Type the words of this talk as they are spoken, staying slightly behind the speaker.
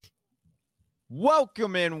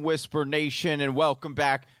Welcome in, Whisper Nation, and welcome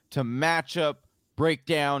back to Matchup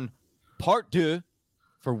Breakdown Part 2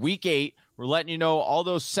 for Week 8. We're letting you know all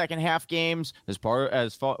those second half games as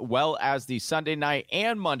well as the Sunday night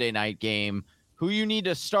and Monday night game, who you need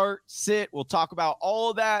to start, sit. We'll talk about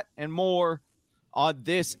all of that and more on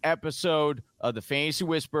this episode of the Fantasy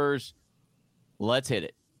Whispers. Let's hit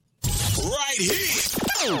it. Right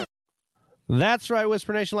here. That's right,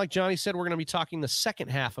 Whisper Nation. Like Johnny said, we're going to be talking the second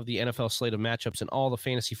half of the NFL slate of matchups and all the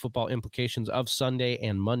fantasy football implications of Sunday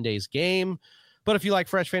and Monday's game. But if you like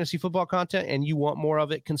fresh fantasy football content and you want more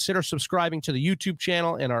of it, consider subscribing to the YouTube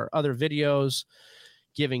channel and our other videos,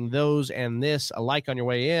 giving those and this a like on your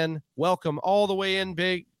way in. Welcome all the way in,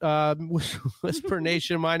 Big Whisper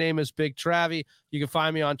Nation. My name is Big Travie. You can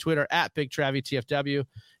find me on Twitter at Big Travie TFW,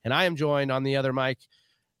 and I am joined on the other mic,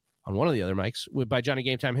 on one of the other mics, by Johnny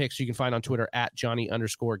Game Time Hicks. You can find on Twitter at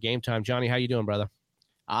Johnny_Game Time. Johnny, how you doing, brother?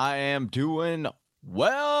 I am doing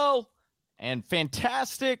well and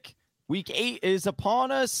fantastic. Week 8 is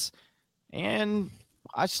upon us, and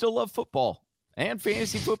I still love football and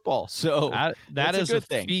fantasy football. So that is a good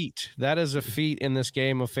thing. Feat. That is a feat in this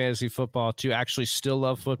game of fantasy football to actually still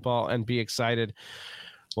love football and be excited.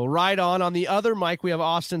 Well, right on the other mic, we have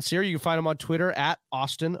Austin Sear. You can find him on Twitter at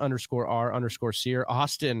Austin_R_Sear.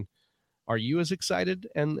 Austin, are you as excited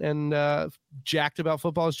and jacked about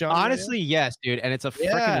football as John? Honestly, yes, dude. And it's a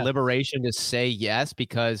freaking liberation to say yes,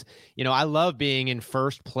 because, you know, I love being in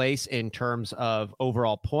first place in terms of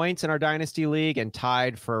overall points in our Dynasty League and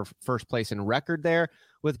tied for first place in record there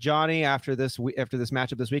with Johnny after this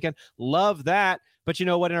matchup this weekend. Love that. But you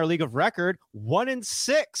know what? In our league of record,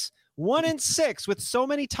 1-6. 1-6 with so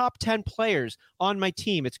many top 10 players on my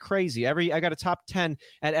team. It's crazy. I got a top 10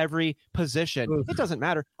 at every position. It doesn't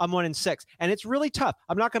matter. I'm 1-6. And it's really tough.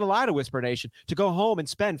 I'm not going to lie to Whisper Nation, to go home and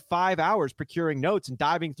spend 5 hours procuring notes and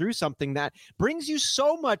diving through something that brings you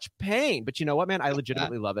so much pain. But you know what, man? I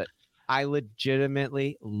legitimately love it. I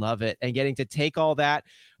legitimately love it. And getting to take all that,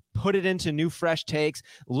 put it into new, fresh takes,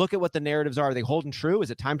 look at what the narratives are. Are they holding true? Is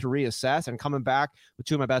it time to reassess? And coming back with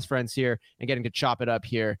two of my best friends here and getting to chop it up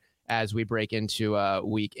here as we break into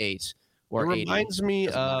week 8 or 8. It reminds me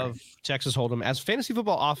of Texas Hold'em, as fantasy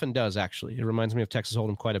football often does, actually. It reminds me of Texas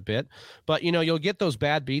Hold'em quite a bit. But, you know, you'll get those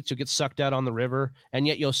bad beats. You'll get sucked out on the river, and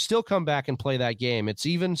yet you'll still come back and play that game. It's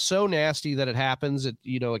even so nasty that it happens. It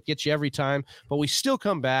gets you every time. But we still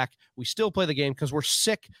come back. We still play the game because we're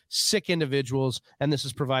sick individuals, and this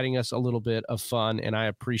is providing us a little bit of fun, and I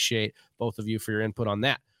appreciate both of you for your input on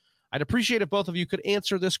that. I'd appreciate if both of you could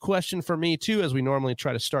answer this question for me, too, as we normally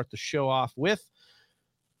try to start the show off with.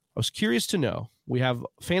 I was curious to know, we have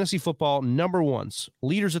fantasy football number ones,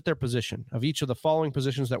 leaders at their position of each of the following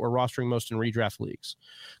positions that we're rostering most in redraft leagues: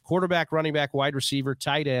 quarterback, running back, wide receiver,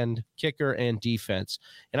 tight end, kicker, and defense.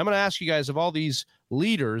 And I'm going to ask you guys, of all these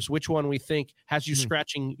leaders, which one we think has you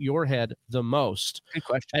scratching your head the most. Good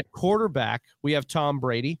question. At quarterback, we have Tom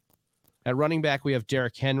Brady. At running back, we have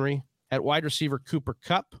Derrick Henry. At wide receiver, Cooper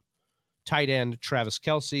Kupp. Tight end, Travis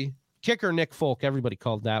Kelce. Kicker, Nick Folk. Everybody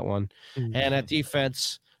called that one. Mm-hmm. And at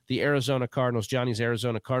defense, the Arizona Cardinals, Johnny's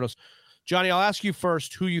Arizona Cardinals. Johnny, I'll ask you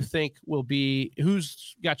first who you think will be,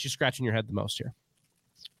 who's got you scratching your head the most here?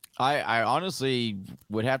 I honestly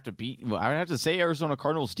would have to say Arizona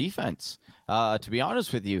Cardinals defense. To be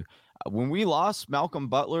honest with you, when we lost Malcolm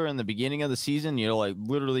Butler in the beginning of the season, like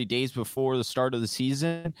literally days before the start of the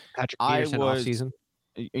season, Patrick Peterson off season.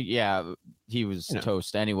 Yeah, he was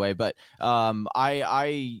toast anyway. But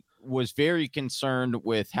I was very concerned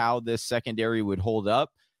with how this secondary would hold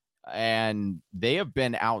up, and they have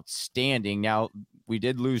been outstanding. Now, we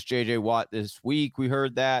did lose J.J. Watt this week. We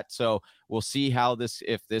heard that, so we'll see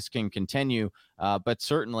if this can continue. But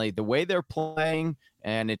certainly the way they're playing,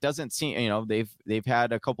 and it doesn't seem, they've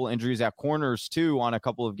had a couple injuries at corners too on a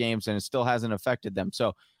couple of games, and it still hasn't affected them.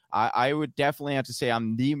 So I would definitely have to say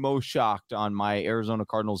I'm the most shocked on my Arizona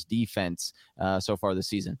Cardinals defense so far this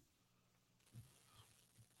season.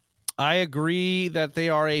 I agree that they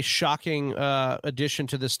are a shocking addition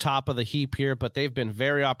to this top of the heap here, but they've been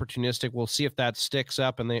very opportunistic. We'll see if that sticks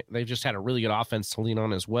up, and they just had a really good offense to lean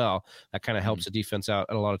on as well. That kind of helps the defense out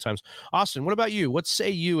at a lot of times. Austin, what about you? What say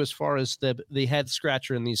you as far as the head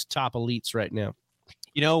scratcher in these top elites right now?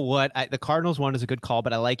 You know what? The Cardinals one is a good call,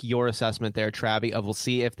 but I like your assessment there, Travie, of we'll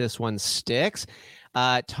see if this one sticks.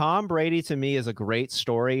 Tom Brady, to me, is a great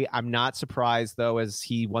story. I'm not surprised, though, as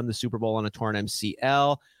he won the Super Bowl on a torn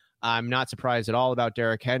MCL. I'm not surprised at all about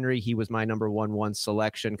Derrick Henry. He was my number 1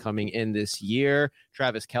 selection coming in this year.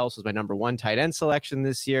 Travis Kelce was my number 1 tight end selection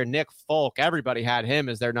this year. Nick Folk, everybody had him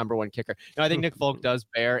as their number 1 kicker. I think Nick Folk does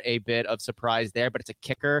bear a bit of surprise there, but it's a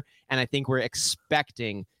kicker, and I think we're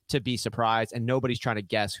expecting to be surprised, and nobody's trying to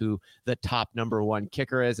guess who the top number one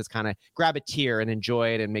kicker is. It's kind of grab a tier and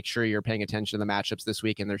enjoy it and make sure you're paying attention to the matchups this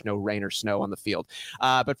week and there's no rain or snow on the field.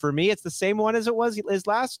 But for me, it's the same one as it was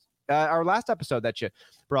our last episode that you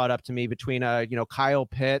brought up to me between Kyle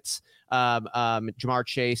Pitts, Ja'Marr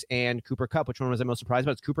Chase, and Cooper Kupp. Which one was I most surprised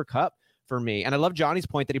about? It's Cooper Kupp for me. And I love Johnny's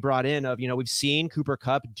point that he brought in of, we've seen Cooper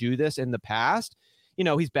Kupp do this in the past.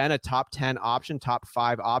 He's been a top 10 option, top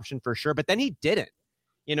 5 option for sure, but then he didn't.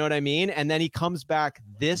 You know what I mean? And then he comes back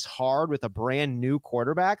this hard with a brand new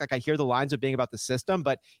quarterback. Like, I hear the lines of being about the system,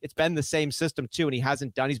 but it's been the same system too. And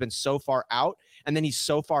he's been so far out, and then he's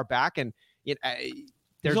so far back. And he's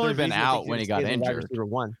only been out when he got injured.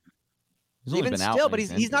 Even still, but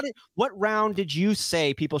he's not. What round did you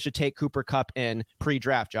say people should take Cooper Kupp in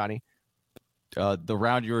pre-draft, Johnny? The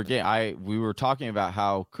round you were getting, we were talking about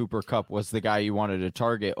how Cooper Kupp was the guy you wanted to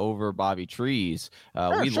target over Bobby Trees.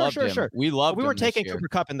 We loved him. We were taking Cooper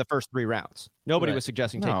Kupp in the first 3 rounds. Nobody was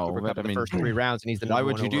suggesting taking Cooper Kupp in the first 3 rounds, and he's the why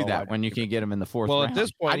would you do that when you can get him in the 4th round? Well, at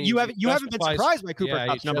this point, you haven't been surprised by Cooper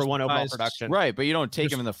Kupp's number 1 overall production, right? But you don't take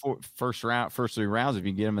him in the first 3 rounds if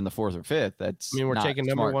you get him in the 4th or 5th. That's we're taking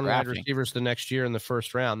number 1 wide receivers the next year in the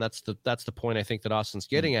 1st round. That's the point I think that Austin's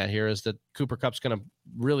getting at here, is that Cooper Kupp's going to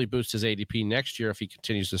really boost his ADP next year if he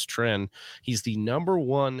continues this trend. He's the number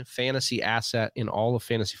 1 fantasy asset in all of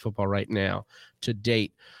fantasy football right now to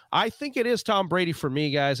date. I think it is Tom Brady for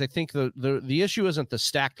me, guys. I think the issue isn't the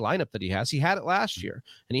stacked lineup that he has. He had it last year,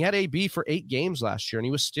 and he had AB for 8 games last year, and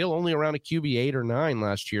he was still only around a QB 8 or 9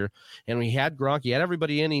 last year. And we had Gronk. He had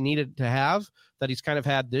everybody in he needed to have that he's kind of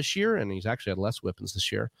had this year, and he's actually had less weapons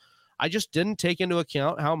this year. I just didn't take into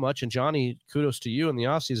account how much, and Johnny, kudos to you in the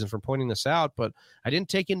offseason for pointing this out, but I didn't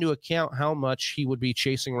take into account how much he would be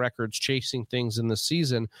chasing records, chasing things in the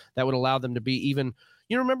season that would allow them to be even.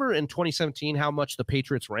 You remember in 2017 how much the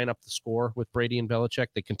Patriots ran up the score with Brady and Belichick?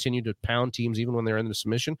 They continued to pound teams even when they're in the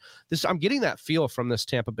submission. I'm getting that feel from this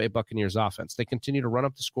Tampa Bay Buccaneers offense. They continue to run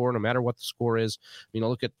up the score no matter what the score is.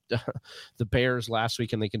 Look at the Bears last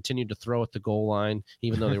week, and they continued to throw at the goal line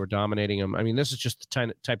even though they were dominating them. This is just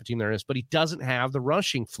the type of team there is. But he doesn't have the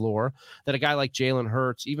rushing floor that a guy like Jalen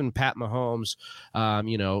Hurts, even Pat Mahomes,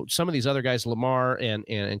 some of these other guys, Lamar and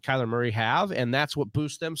Kyler Murray have, and that's what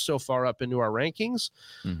boosts them so far up into our rankings.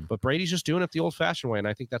 Mm-hmm. But Brady's just doing it the old-fashioned way, and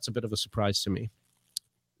I think that's a bit of a surprise to me.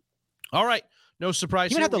 All right, no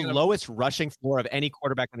surprise. He had the lowest rushing floor of any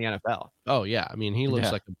quarterback in the NFL. Oh, yeah. He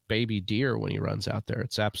looks like a baby deer when he runs out there.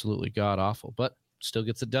 It's absolutely god-awful, but still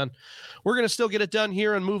gets it done. We're going to still get it done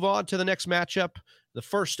here and move on to the next matchup, the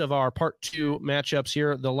first of our Part 2 matchups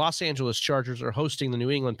here. The Los Angeles Chargers are hosting the New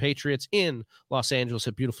England Patriots in Los Angeles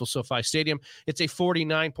at beautiful SoFi Stadium. It's a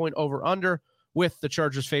 49-point over-under with the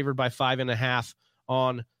Chargers favored by 5.5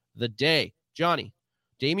 on the day. Johnny,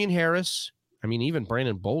 Damian Harris, even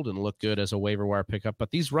Brandon Bolden looked good as a waiver wire pickup,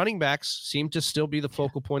 but these running backs seem to still be the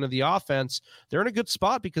focal point of the offense. They're in a good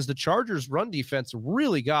spot because the Chargers' run defense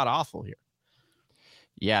really got awful here.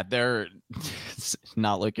 Yeah, they're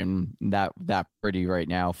not looking that pretty right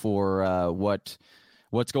now for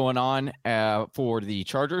what's going on for the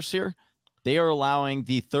Chargers here. They are allowing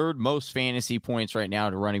the 3rd most fantasy points right now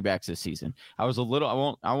to running backs this season. I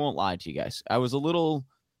won't lie to you guys. I was a little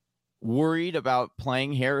worried about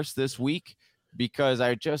playing Harris this week because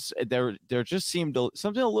there just seemed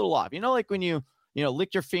something a little off. Like when you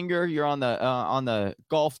lick your finger, you're on the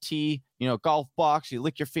golf tee, golf box, you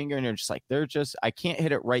lick your finger and you're just like, I can't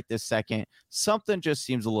hit it right this second. Something just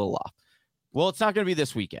seems a little off. Well, it's not going to be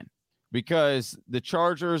this weekend because the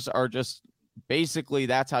Chargers are just basically,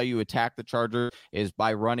 that's how you attack the Chargers, is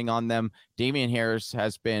by running on them. Damian Harris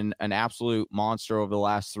has been an absolute monster over the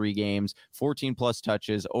last 3 games, 14 plus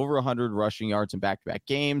touches, over 100 rushing yards in back-to-back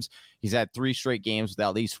games. He's had 3 straight games with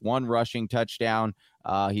at least 1 rushing touchdown.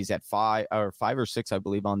 He's at 5 or 6, I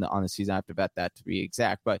believe, on the season. I have to bet that to be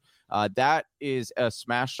exact, but that is a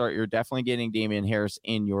smash start. You're definitely getting Damian Harris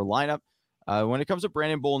in your lineup. When it comes to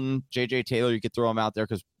Brandon Bolden, JJ Taylor, you could throw him out there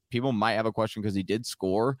because people might have a question because he did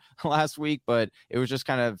score last week, but it was just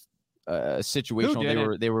kind of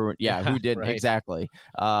situational. They were who didn't right. Exactly.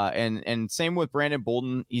 And same with Brandon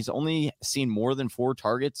Bolden. He's only seen more than 4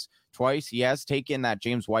 targets twice. He has taken that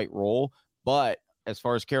James White role, but as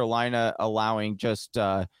far as Carolina allowing just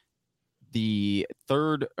the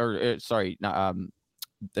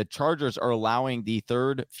Chargers are allowing the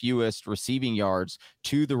 3rd fewest receiving yards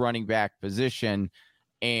to the running back position,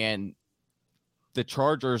 and the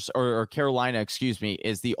Chargers or Carolina,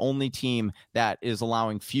 is the only team that is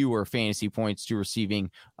allowing fewer fantasy points to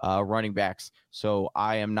receiving running backs. So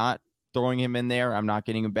I am not throwing him in there. I'm not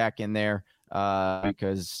getting him back in there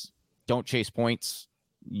because don't chase points.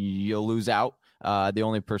 You'll lose out. The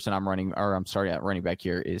only person I'm running back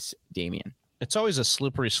here is Damian. It's always a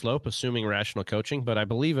slippery slope, assuming rational coaching. But I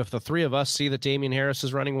believe if the three of us see that Damian Harris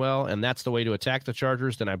is running well, and that's the way to attack the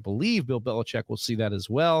Chargers, then I believe Bill Belichick will see that as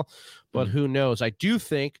well. But who knows? I do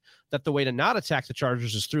think that the way to not attack the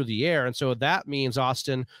Chargers is through the air. And so that means,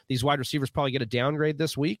 Austin, these wide receivers probably get a downgrade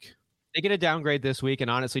this week. They get a downgrade this week,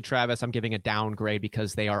 and honestly, Travis, I'm giving a downgrade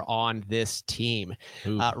because they are on this team.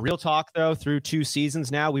 Real talk, though, through 2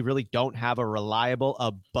 seasons now, we really don't have a reliable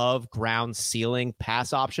above-ground ceiling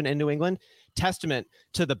pass option in New England. Testament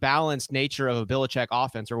to the balanced nature of a Belichick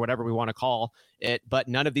offense, or whatever we want to call it, but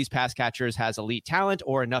none of these pass catchers has elite talent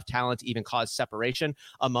or enough talent to even cause separation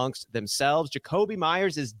amongst themselves. Jakobi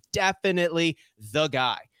Meyers is definitely the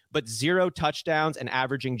guy, but 0 touchdowns and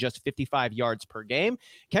averaging just 55 yards per game.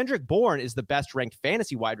 Kendrick Bourne is the best ranked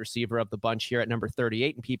fantasy wide receiver of the bunch here at number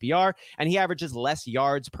 38 in PPR, and he averages less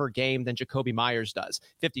yards per game than Jakobi Meyers does,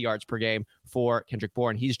 50 yards per game for Kendrick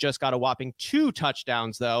Bourne. He's just got a whopping 2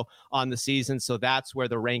 touchdowns, though, on the season, so that's where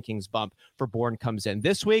the rankings bump for Bourne comes in.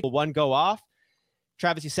 This week, will one go off?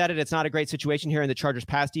 Travis, you said it. It's not a great situation here in the Chargers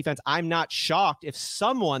pass defense. I'm not shocked if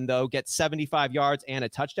someone, though, gets 75 yards and a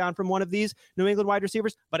touchdown from one of these New England wide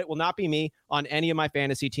receivers, but it will not be me on any of my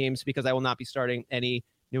fantasy teams because I will not be starting any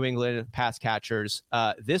New England pass catchers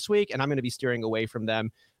this week, and I'm going to be steering away from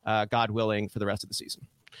them, God willing, for the rest of the season.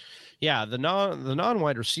 Yeah, the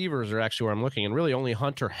non-wide receivers are actually where I'm looking, and really only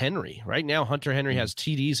Hunter Henry. Right now, Hunter Henry has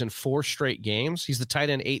TDs in 4 straight games. He's the tight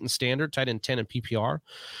end 8 in standard, tight end 10 in PPR.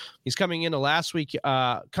 He's coming into last week.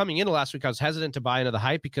 I was hesitant to buy into the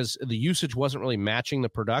hype because the usage wasn't really matching the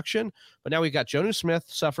production. But now we've got Jonnu Smith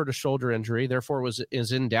suffered a shoulder injury, therefore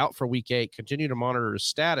is in doubt for week 8. Continue to monitor his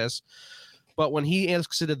status. But when he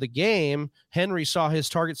exited the game, Henry saw his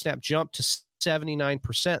target snap jump to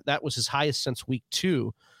 79%. That was his highest since week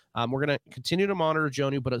 2. We're going to continue to monitor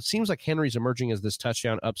Jonnu, but it seems like Henry's emerging as this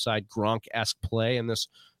touchdown upside Gronk-esque play in this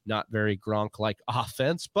not very Gronk-like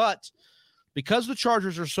offense. But because the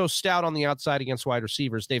Chargers are so stout on the outside against wide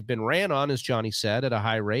receivers, they've been ran on, as Johnny said, at a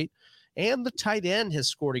high rate. And the tight end has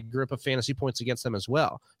scored a grip of fantasy points against them as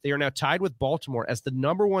well. They are now tied with Baltimore as the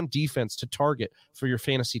number 1 defense to target for your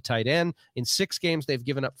fantasy tight end. In 6 games, they've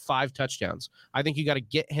given up 5 touchdowns. I think you got to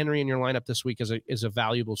get Henry in your lineup this week as a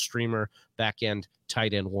valuable streamer back end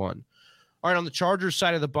tight end 1. All right, on the Chargers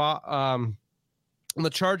side of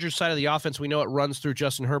the offense, we know it runs through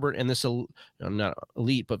Justin Herbert and this not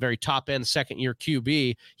elite, but very top-end second-year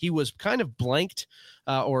QB. He was kind of blanked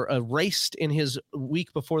or erased in his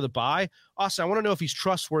week before the bye. Austin, I want to know if he's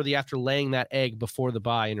trustworthy after laying that egg before the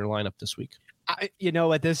bye in your lineup this week. You know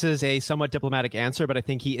what? This is a somewhat diplomatic answer, but I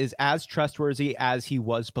think he is as trustworthy as he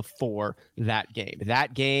was before that game.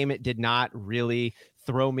 That game did not really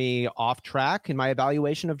throw me off track in my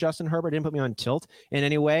evaluation of Justin Herbert. Didn't put me on tilt in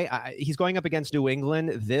any way. He's going up against New England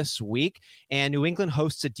this week, and New England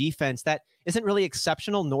hosts a defense that isn't really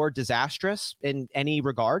exceptional nor disastrous in any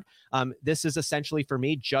regard. This is essentially, for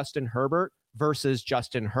me, Justin Herbert versus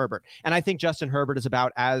Justin Herbert. And I think Justin Herbert is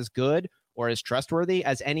about as good or as trustworthy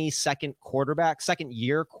as any second-year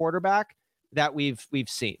quarterback that we've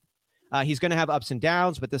seen. He's going to have ups and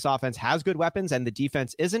downs, but this offense has good weapons, and the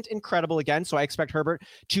defense isn't incredible again, so I expect Herbert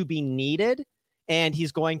to be needed, and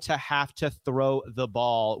he's going to have to throw the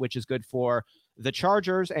ball, which is good for the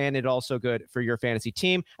Chargers, and it also good for your fantasy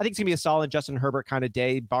team. I think it's going to be a solid Justin Herbert kind of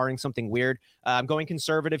day, barring something weird. I'm going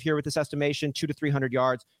conservative here with this estimation, 200 to 300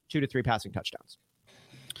 yards, 2 to 3 passing touchdowns.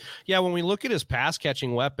 Yeah, when we look at his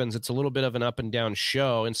pass-catching weapons, it's a little bit of an up-and-down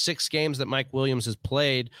show. In 6 games that Mike Williams has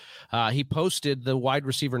played, he posted the wide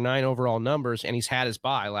receiver 9 overall numbers, and he's had his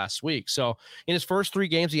bye last week. So in his first 3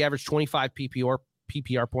 games, he averaged 25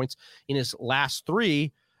 PPR points. In his last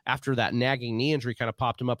 3, after that nagging knee injury kind of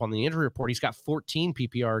popped him up on the injury report, he's got 14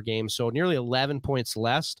 PPR games, so nearly 11 points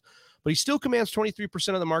less. But he still commands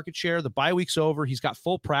 23% of the market share. The bye week's over. He's got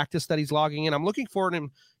full practice that he's logging in. I'm looking forward to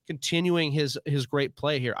him continuing his great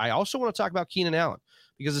play here. I also want to talk about Keenan Allen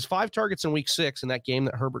because his 5 targets in week 6 in that game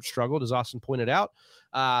that Herbert struggled, as Austin pointed out,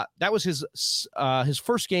 that was his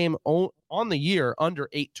first game on the year under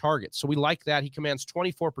 8 targets. So we like that. He commands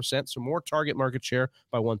 24%, so more target market share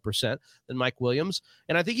by 1% than Mike Williams.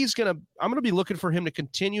 And I think I'm going to be looking for him to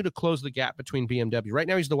continue to close the gap between BMW. Right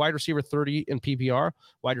now, he's the wide receiver 30 in PPR,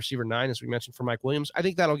 wide receiver 9, as we mentioned, for Mike Williams. I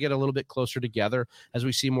think that'll get a little bit closer together as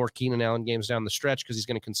we see more Keenan Allen games down the stretch because he's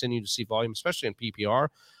going to continue to see volume, especially in PPR.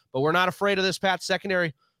 But we're not afraid of this Pats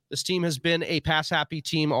secondary. This team has been a pass-happy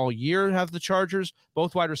team all year, have the Chargers.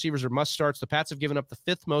 Both wide receivers are must-starts. The Pats have given up the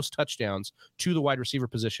 5th most touchdowns to the wide receiver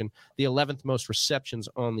position, the 11th most receptions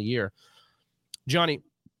on the year. Johnny,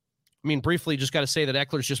 I mean, briefly, just got to say that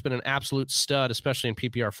Eckler's just been an absolute stud, especially in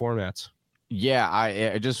PPR formats. Yeah,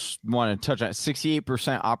 I just want to touch on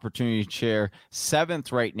 68% opportunity share,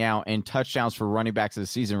 7th right now in touchdowns for running backs of the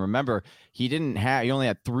season. Remember, he only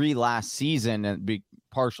had 3 last season, and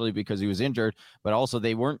partially because he was injured, but also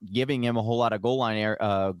they weren't giving him a whole lot of goal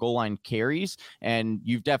line carries, and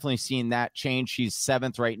you've definitely seen that change. He's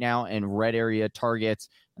 7th right now in red area targets,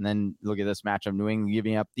 and then look at this matchup: New England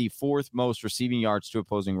giving up the 4th most receiving yards to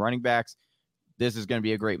opposing running backs. This is going to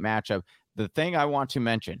be a great matchup. The thing I want to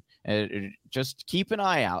mention, just keep an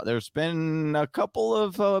eye out. There's been a couple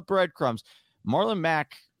of breadcrumbs. Marlon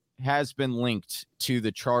Mack has been linked to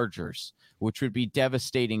the Chargers, which would be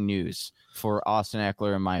devastating news for Austin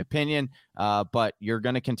Ekeler, in my opinion. But you're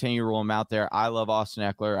going to continue to roll him out there. I love Austin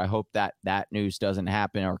Ekeler. I hope that news doesn't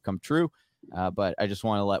happen or come true. But I just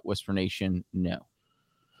want to let Whisper Nation know.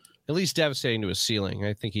 At least devastating to his ceiling.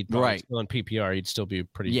 I think he'd probably still in PPR. He'd still be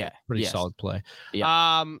pretty solid play.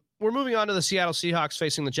 Yeah. We're moving on to the Seattle Seahawks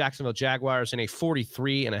facing the Jacksonville Jaguars in a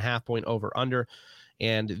 43.5 point over under,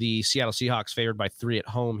 and the Seattle Seahawks favored by 3 at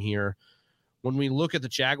home here. When we look at the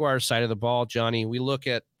Jaguars side of the ball, Johnny, we look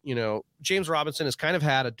at, James Robinson has kind of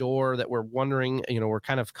had a door that we're wondering, we're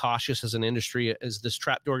kind of cautious as an industry. Is this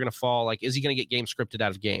trap door going to fall? Like, is he going to get game scripted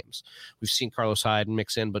out of games? We've seen Carlos Hyde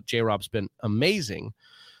mix in, but J-Rob's been amazing.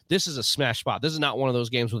 This is a smash spot. This is not one of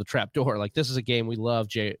those games with a trap door. Like, this is a game we love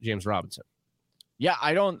James Robinson. Yeah,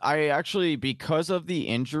 I actually, because of the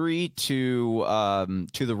injury to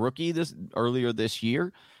the rookie earlier this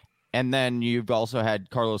year, and then you've also had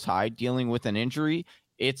Carlos Hyde dealing with an injury,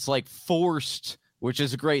 it's like forced, which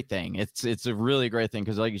is a great thing. It's a really great thing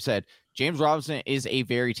because, like you said, James Robinson is a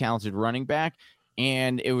very talented running back,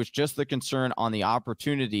 and it was just the concern on the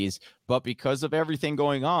opportunities. But because of everything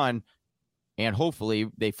going on, and hopefully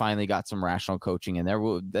they finally got some rational coaching in there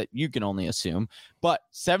that you can only assume. But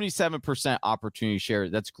 77% opportunity share,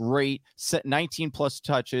 that's great. 19 plus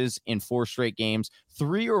touches in 4 straight games,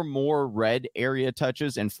 3 or more red area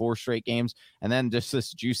touches in 4 straight games. And then just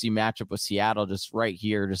this juicy matchup with Seattle just right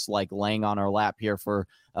here, just like laying on our lap here for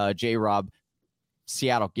J-Rob.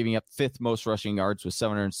 Seattle giving up 5th most rushing yards with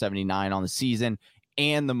 779 on the season,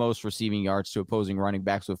 and the most receiving yards to opposing running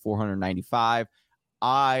backs with 495.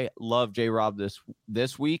 I love J-Rob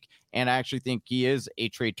this week, and I actually think he is a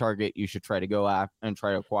trade target you should try to go after and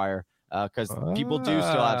try to acquire because people do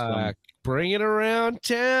still have some. Bring it around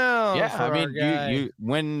town. Yeah, I mean,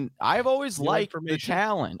 when I've always liked the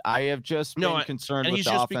talent, I have just been concerned with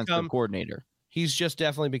the offensive coordinator. He's just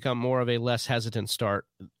definitely become more of a less hesitant start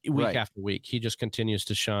week after week. He just continues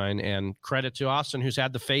to shine, and credit to Austin, who's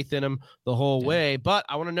had the faith in him the whole way. But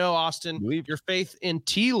I want to know, Austin, your faith in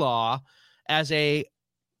T-Law as a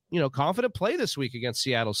confident play this week against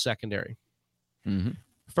Seattle's secondary. Mm-hmm.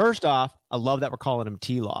 First off, I love that we're calling him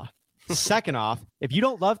T-Law. Second off, if you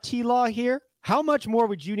don't love T-Law here, how much more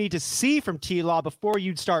would you need to see from T-Law before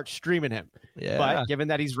you'd start streaming him? Yeah. But given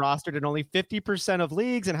that he's rostered in only 50% of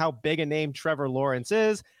leagues and how big a name Trevor Lawrence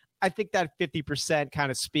is, I think that 50%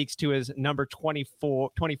 kind of speaks to his number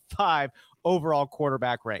 25 overall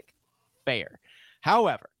quarterback rank. Fair.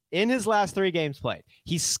 However, in his last 3 games played,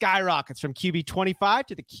 he skyrockets from QB 25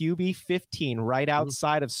 to the QB 15, right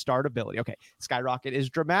outside of startability. Okay, skyrocket is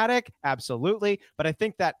dramatic, absolutely, but I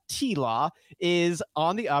think that T-Law is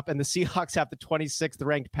on the up, and the Seahawks have the 26th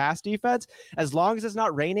ranked pass defense. As long as it's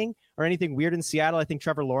not raining or anything weird in Seattle, I think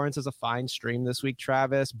Trevor Lawrence is a fine stream this week,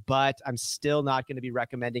 Travis, but I'm still not going to be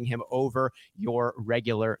recommending him over your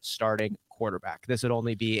regular starting quarterback. This would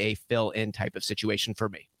only be a fill-in type of situation for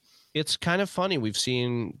me. It's kind of funny. We've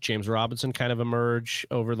seen James Robinson kind of emerge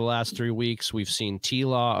over the last 3 weeks. We've seen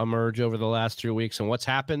T-Law emerge over the last 3 weeks. And what's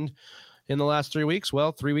happened in the last 3 weeks?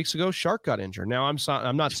 Well, 3 weeks ago, Shark got injured. Now,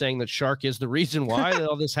 I'm not saying that Shark is the reason why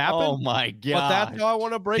all this happened. Oh, my God. But that's how I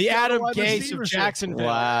want to break the Adam Gase of Jacksonville.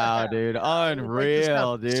 Wow, dude.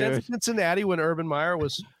 Unreal, dude. Since Cincinnati, when Urban Meyer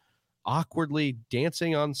was awkwardly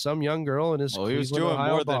dancing on some young girl in his he was doing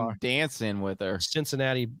Ohio more bar. Than dancing with her.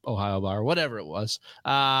 Cincinnati, Ohio bar, whatever it was.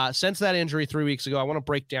 Since that injury 3 weeks ago, I want to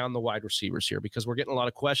break down the wide receivers here because we're getting a lot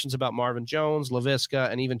of questions about Marvin Jones, Laviska,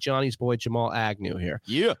 and even Johnny's boy Jamal Agnew here.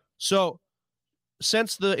 Yeah. So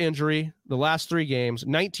since the injury, the last 3 games,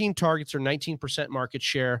 19 targets or 19% market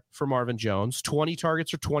share for Marvin Jones, 20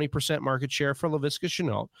 targets or 20% market share for Laviska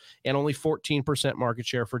Shenault, and only 14% market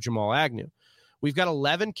share for Jamal Agnew. We've got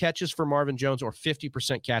 11 catches for Marvin Jones, or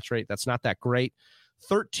 50% catch rate. That's not that great.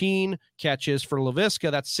 13 catches for Laviska.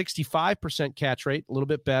 That's 65% catch rate, a little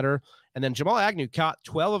bit better. And then Jamal Agnew caught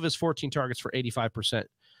 12 of his 14 targets for 85%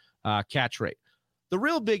 catch rate. the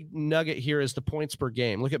real big nugget here is the points per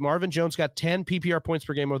game. Look at Marvin Jones got 10 PPR points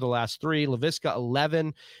per game over the last 3, Laviska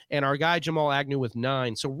 11, and our guy Jamal Agnew with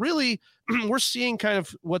 9. So really, we're seeing kind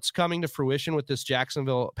of what's coming to fruition with this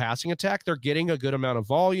Jacksonville passing attack. They're getting a good amount of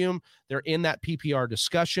volume. They're in that PPR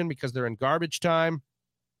discussion because they're in garbage time.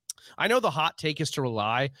 I know the hot take is to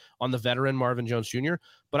rely on the veteran Marvin Jones Jr.,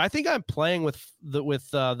 but I think I'm playing with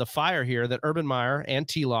the fire here that Urban Meyer and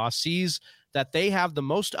T-Law sees that they have the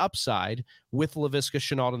most upside with Laviska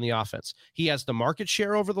Shenault in the offense. He has the market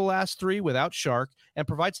share over the last 3 without Shark and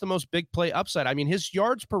provides the most big play upside. I mean, his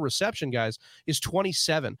yards per reception, guys, is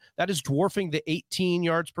 27. That is dwarfing the 18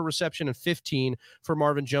 yards per reception and 15 for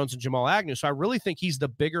Marvin Jones and Jamal Agnew. So I really think he's the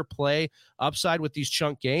bigger play upside with these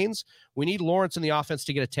chunk gains. We need Lawrence in the offense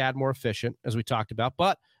to get a tad more efficient, as we talked about.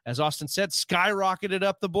 But as Austin said, skyrocketed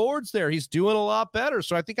up the boards there. He's doing a lot better.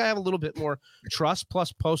 So I think I have a little bit more trust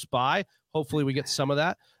plus post-buy. Hopefully we get some of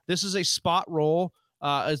that. This is a spot roll.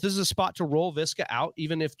 This is a spot to roll Viska out,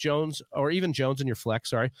 even if Jones in your flex,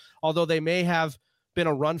 sorry. Although they may have been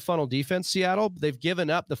a run funnel defense, Seattle, they've given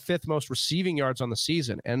up the 5th most receiving yards on the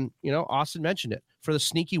season. And, Austin mentioned it. For the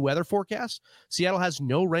sneaky weather forecast, Seattle has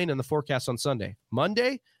no rain in the forecast on Sunday.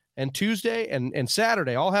 Monday and Tuesday and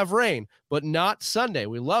Saturday all have rain, but not Sunday.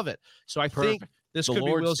 We love it. So I think this could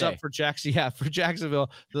be wheels up for Jackson. Yeah, for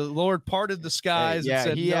Jacksonville. The Lord parted the skies and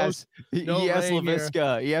said, he has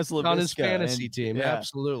Laviska. He has Laviska on his fantasy team. Yeah.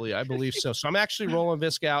 Absolutely. I believe so. So I'm actually rolling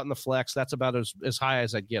Viska out in the flex. That's about as high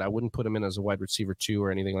as I'd get. I wouldn't put him in as a wide receiver 2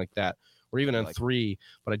 or anything like that, or even in 3,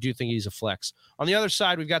 but I do think he's a flex. On the other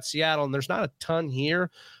side, we've got Seattle, and there's not a ton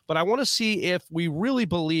here, but I want to see if we really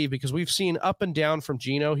believe, because we've seen up and down from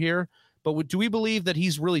Geno here, but do we believe that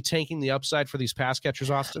he's really tanking the upside for these pass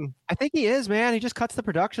catchers, Austin? I think he is, man. He just cuts the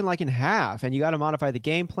production like in half, and you got to modify the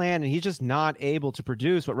game plan, and he's just not able to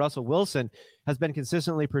produce what Russell Wilson has been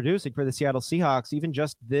consistently producing for the Seattle Seahawks, even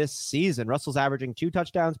just this season. Russell's averaging 2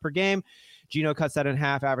 touchdowns per game. Geno cuts that in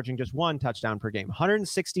half, averaging just 1 touchdown per game.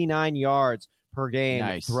 169 yards per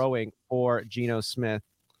game throwing for Geno Smith.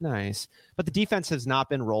 Nice. But the defense has not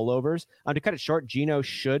been rollovers. To cut it short, Geno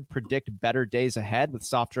should predict better days ahead with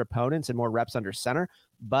softer opponents and more reps under center,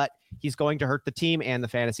 but he's going to hurt the team and the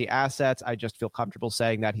fantasy assets. I just feel comfortable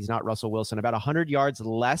saying that he's not Russell Wilson. About 100 yards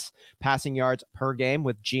less passing yards per game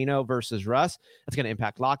with Geno versus Russ. That's going to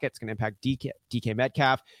impact Lockett. It's going to impact DK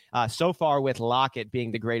Metcalf. So far with Lockett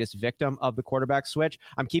being the greatest victim of the quarterback switch,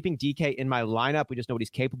 I'm keeping DK in my lineup. We just know what he's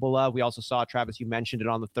capable of. We also saw, Travis, you mentioned it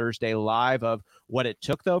on the Thursday live, of what it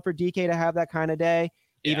took, though, for DK to have that kind of day.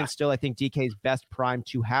 Yeah. Even still, I think DK's best prime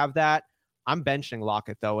to have that. I'm benching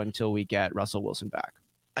Lockett, though, until we get Russell Wilson back.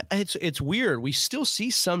 It's weird. We still see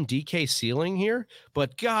some DK ceiling here,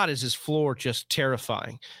 but God, is his floor just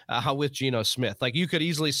terrifying with Geno Smith. Like, you could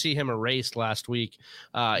easily see him erased last week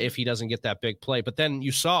if he doesn't get that big play. But then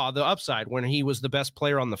you saw the upside when he was the best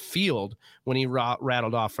player on the field when he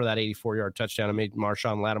rattled off for that 84-yard touchdown and made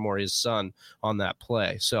Marshawn Lattimore his son on that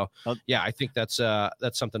play. So, yeah, I think that's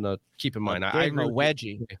something to keep in mind. I agree. A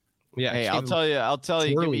wedgie. Yeah. Hey, I'll tell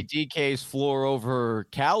you, give me DK's floor over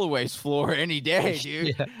Callaway's floor any day,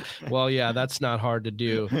 dude. Yeah. Well, yeah, that's not hard to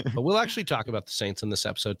do. But we'll actually talk about the Saints in this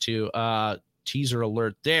episode too. Teaser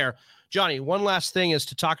alert there. Johnny, one last thing is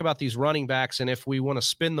to talk about these running backs, and if we want to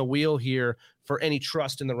spin the wheel here for any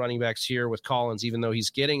trust in the running backs here with Collins, even though he's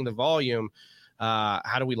getting the volume,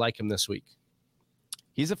 how do we like him this week?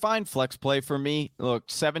 He's a fine flex play for me. Look,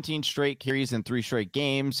 17 straight carries in 3 straight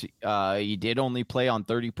games. He did only play on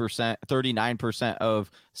 39%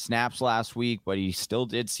 of snaps last week, but he still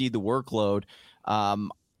did see the workload.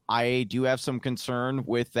 I do have some concern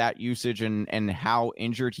with that usage and how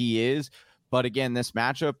injured he is. But again, this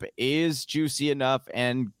matchup is juicy enough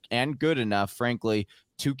and good enough, frankly,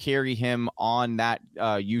 to carry him on that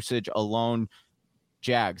usage alone.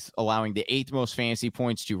 Jags allowing the 8th most fantasy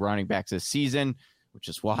points to running backs this season, which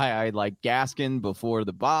is why I like Gaskin before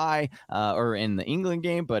the bye or in the England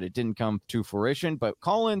game, but it didn't come to fruition. But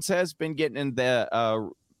Collins has been getting in the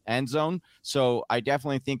end zone, so I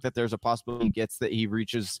definitely think that there's a possibility he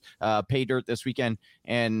reaches pay dirt this weekend.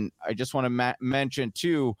 And I just want to mention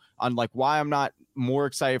too, on like why I'm not more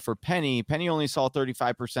excited for Penny. Penny only saw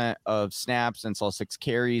 35% of snaps and saw 6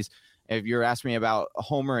 carries. If you're asking me about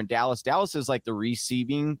Homer and Dallas is like the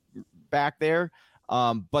receiving back there.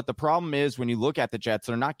 But the problem is when you look at the Jets,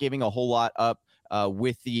 they're not giving a whole lot up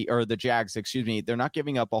the Jags, excuse me. They're not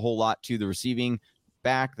giving up a whole lot to the receiving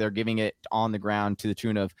back. They're giving it on the ground to the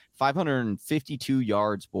tune of 552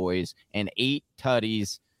 yards, boys, and 8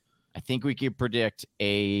 tutties. I think we could predict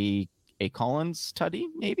a Collins tutty,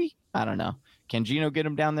 maybe. I don't know. Can Geno get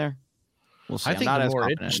him down there? We'll see. I think the more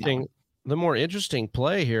interesting. the more interesting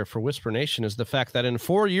play here for Whisper Nation is the fact that in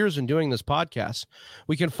 4 years in doing this podcast,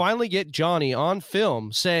 we can finally get Johnny on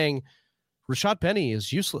film saying Rashad Penny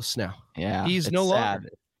is useless now. Yeah, he's no longer.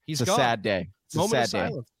 He's it's gone. A sad day. It's Moment a of sad day.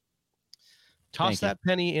 silence. Toss that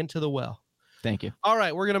penny into the well. Thank you. All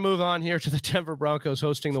right, we're going to move on here to the Denver Broncos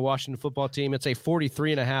hosting the Washington football team. It's a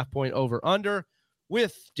 43.5 point over-under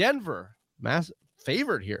with Denver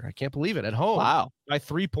favored here. I can't believe it. At home. Wow. By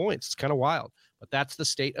 3 points. It's kind of wild. But that's the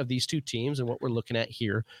state of these two teams and what we're looking at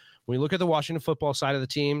here. When we look at the Washington football side of the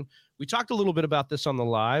team, we talked a little bit about this on the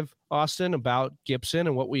live, Austin, about Gibson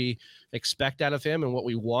and what we expect out of him and what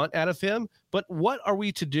we want out of him. But what are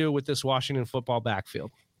we to do with this Washington football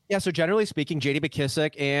backfield? Yeah, so generally speaking, J.D.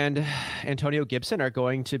 McKissic and Antonio Gibson are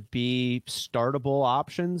going to be startable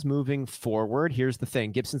options moving forward. Here's the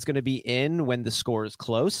thing. Gibson's going to be in when the score is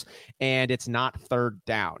close, and it's not third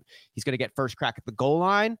down. He's going to get first crack at the goal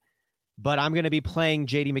line, but I'm going to be playing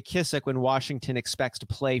J.D. McKissic when Washington expects to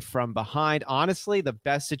play from behind. Honestly, the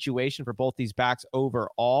best situation for both these backs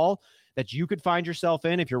overall that you could find yourself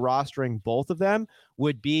in if you're rostering both of them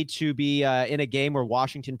would be to be in a game where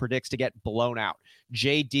Washington predicts to get blown out.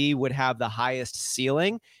 JD would have the highest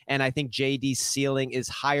ceiling, and I think JD's ceiling is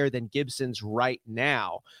higher than Gibson's right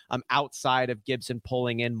now, outside of Gibson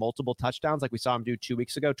pulling in multiple touchdowns like we saw him do 2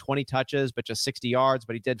 weeks ago, 20 touches, but just 60 yards,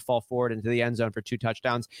 but he did fall forward into the end zone for 2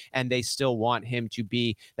 touchdowns, and they still want him to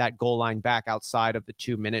be that goal line back outside of the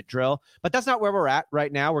 2-minute drill. But that's not where we're at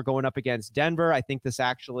right now. We're going up against Denver. I think this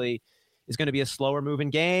actually is going to be a slower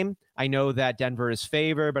moving game. I know that Denver is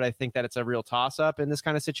favored, but I think that it's a real toss-up in this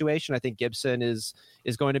kind of situation. I think Gibson is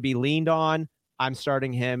going to be leaned on. I'm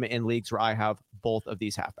starting him in leagues where I have both of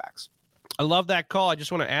these halfbacks. I love that call. I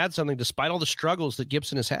just want to add something. Despite all the struggles that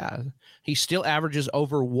Gibson has had, he still averages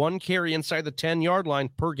over 1 carry inside the 10-yard line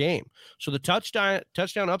per game. So the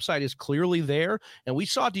touchdown upside is clearly there. And we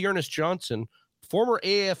saw Dearness Johnson, former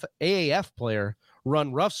AAF player,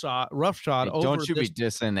 run roughshod over. Don't you be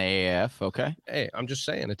dissing the AAF, okay? Hey, I'm just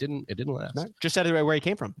saying it didn't last. Just out of where he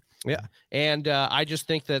came from. Yeah, and I just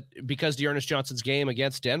think that because Dearness Johnson's game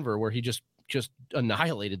against Denver, where he just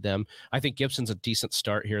annihilated them, I think Gibson's a decent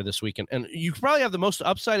start here this weekend. And you probably have the most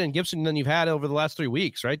upside in Gibson than you've had over the last 3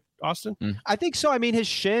 weeks, right, Austin? I think so. I mean, his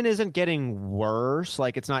shin isn't getting worse.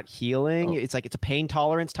 Like, it's not healing. It's like it's a pain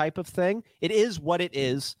tolerance type of thing. It is what it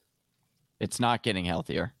is. It's not getting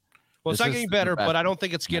healthier. Well, it's not getting better, but I don't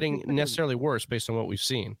think it's getting necessarily worse based on what we've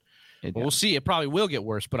seen. We'll see. It probably will get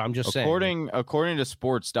worse, but I'm just saying. According to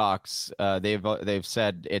Sports Docs, they've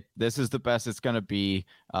said this is the best it's going to be,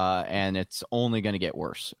 and it's only going to get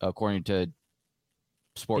worse. According to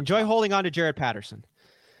Sports. Enjoy holding on to Jared Patterson.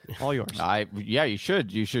 All yours. You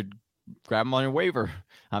should. You should grab him on your waiver.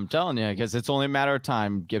 I'm telling you, because it's only a matter of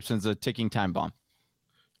time. Gibson's a ticking time bomb.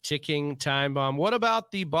 Ticking time bomb. What about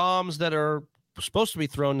the bombs that are supposed to be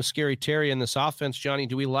thrown to Scary Terry in this offense, Johnny?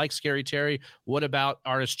 Do we like Scary Terry? What about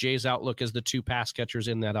RSJ's outlook as the 2 pass catchers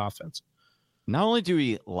in that offense? Not only do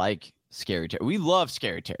we like Scary Terry, we love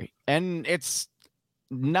Scary Terry, and it's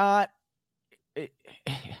not.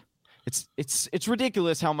 It's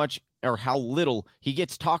ridiculous how much or how little he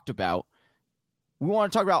gets talked about. We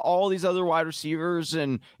want to talk about all these other wide receivers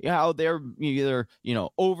and how they're either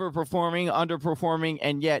overperforming, underperforming,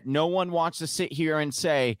 and yet no one wants to sit here and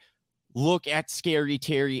say, look at Scary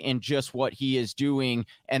Terry and just what he is doing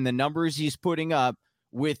and the numbers he's putting up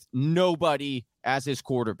with nobody as his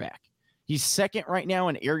quarterback. He's second right now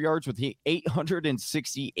in air yards with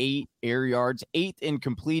 868 air yards, 8th in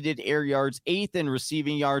completed air yards, 8th in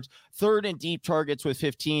receiving yards, 3rd in deep targets with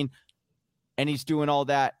 15. And he's doing all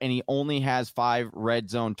that, and he only has 5 red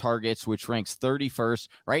zone targets, which ranks 31st.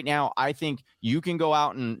 Right now, I think you can go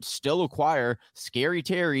out and still acquire Scary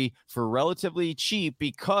Terry for relatively cheap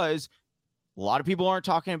because a lot of people aren't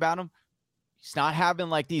talking about him. He's not having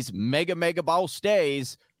like these mega boss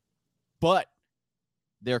days, but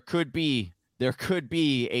there could be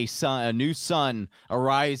a new sun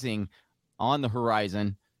arising on the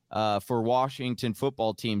horizon for Washington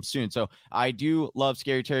football team soon. So I do love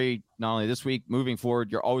Scary Terry, not only this week, moving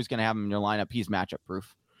forward. You're always going to have him in your lineup. He's matchup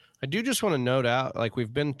proof. I do just want to note out, like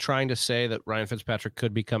we've been trying to say that Ryan Fitzpatrick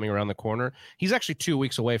could be coming around the corner. He's actually 2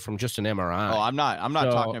 weeks away from just an MRI. Oh, I'm not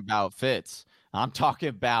talking about Fitz. I'm talking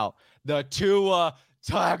about the Tua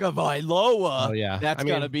Tagovailoa. Oh, yeah. That's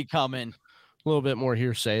going to be coming. A little bit more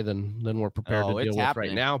hearsay than we're prepared to deal with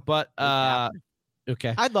right now. But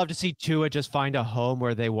okay. I'd love to see Tua just find a home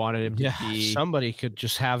where they wanted him to be. Somebody could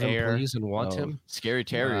just have him, please, and want him. Scary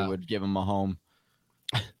Terry would give him a home.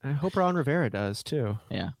 I hope Ron Rivera does too.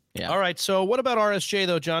 Yeah. All right. So what about RSJ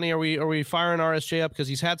though, Johnny? Are we firing RSJ up because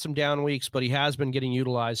he's had some down weeks, but he has been getting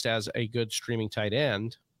utilized as a good streaming tight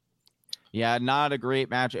end? Yeah, not a great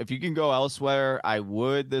match. If you can go elsewhere, I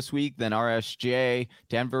would this week. Then RSJ,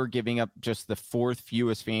 Denver giving up just the 4th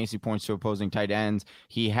fewest fantasy points to opposing tight ends.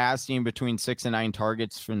 He has seen between 6 and 9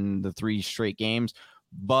 targets from the 3 straight games,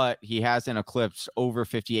 but he hasn't eclipsed over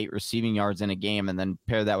 58 receiving yards in a game, and then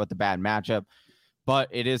pair that with the bad matchup. But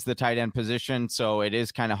it is the tight end position, so it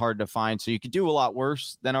is kind of hard to find. So you could do a lot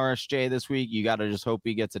worse than RSJ this week. You got to just hope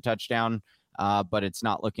he gets a touchdown. But it's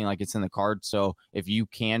not looking like it's in the card. So if you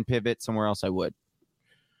can pivot somewhere else, I would.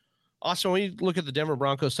 Also, when you look at the Denver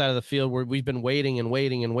Broncos side of the field, where we've been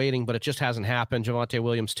waiting, but it just hasn't happened. Javonte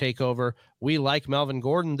Williams takeover. We like Melvin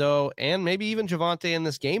Gordon, though, and maybe even Javonte in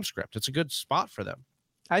this game script. It's a good spot for them.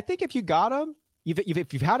 I think if you got him,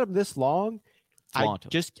 if you've had him this long, I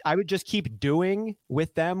would just keep doing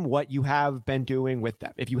with them what you have been doing with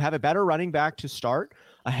them. If you have a better running back to start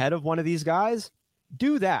ahead of one of these guys,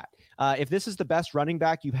 do that. If this is the best running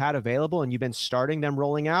back you've had available and you've been starting them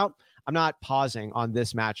rolling out, I'm not pausing on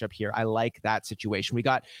this matchup here. I like that situation. We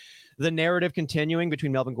got the narrative continuing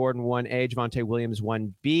between Melvin Gordon 1A, Javonte Williams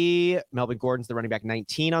 1B. Melvin Gordon's the running back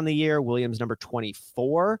 19 on the year. Williams number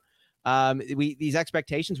 24. These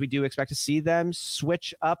expectations, we do expect to see them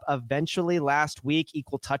switch up eventually. Last week,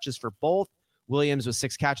 equal touches for both. Williams with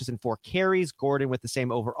 6 catches and 4 carries. Gordon with the same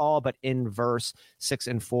overall, but inverse 6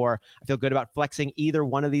 and 4. I feel good about flexing either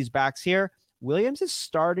one of these backs here. Williams is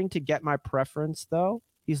starting to get my preference, though.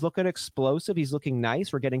 He's looking explosive. He's looking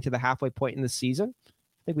nice. We're getting to the halfway point in the season. I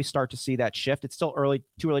think we start to see that shift. It's still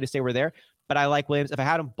too early to say we're there, but I like Williams. If I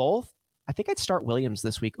had them both, I think I'd start Williams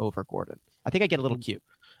this week over Gordon. I think I get a little cute.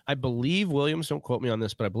 I believe Williams, don't quote me on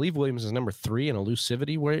this, but I believe Williams is number 3 in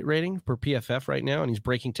elusivity rating per PFF right now, and he's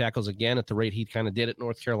breaking tackles again at the rate he kind of did at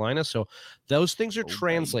North Carolina. So those things are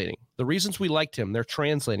translating. The reasons we liked him, they're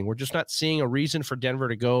translating. We're just not seeing a reason for Denver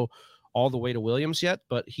to go all the way to Williams yet,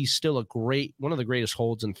 but he's still one of the greatest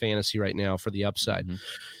holds in fantasy right now for the upside. Mm-hmm.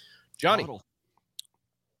 Johnny.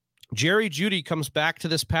 Jerry Jeudy comes back to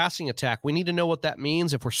this passing attack. We need to know what that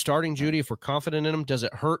means. If we're starting Jeudy, if we're confident in him, does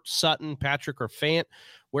it hurt Sutton, Patrick, or Fant?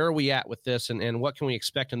 Where are we at with this, and what can we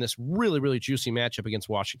expect in this really, really juicy matchup against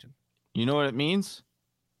Washington? You know what it means?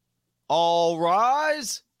 All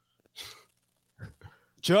rise.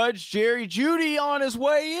 Judge Jerry Jeudy on his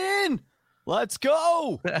way in. Let's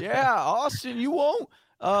go. Yeah, Austin, you won't.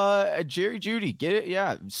 Jerry Jeudy, get it?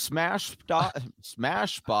 Yeah, smash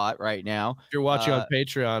spot right now. If you're watching on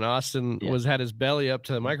Patreon, Austin had his belly up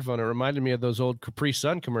to the microphone. It reminded me of those old Capri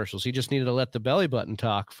Sun commercials. He just needed to let the belly button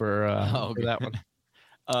talk for that one.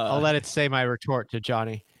 I'll let it say my retort to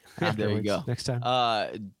Johnny. There you go. Next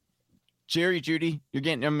time. Jerry Jeudy, you're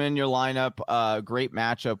getting him in your lineup. Great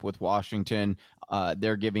matchup with Washington.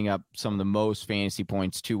 They're giving up some of the most fantasy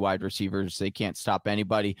points to wide receivers. They can't stop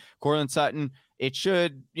anybody. Courtland Sutton, it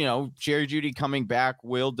should, Jerry Jeudy coming back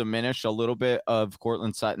will diminish a little bit of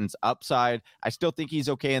Courtland Sutton's upside. I still think he's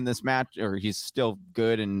okay in this match, or he's still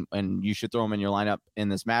good, and you should throw him in your lineup in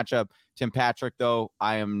this matchup. Tim Patrick, though,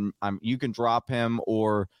 you can drop him,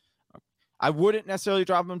 or I wouldn't necessarily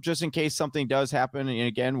drop him just in case something does happen. And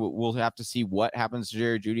again, we'll have to see what happens to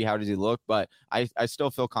Jerry Jeudy. How does he look? But I still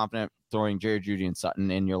feel confident throwing Jerry Jeudy and Sutton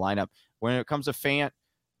in your lineup. When it comes to Fant,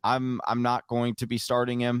 I'm not going to be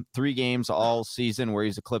starting him. 3 games all season where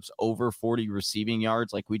he's eclipsed over 40 receiving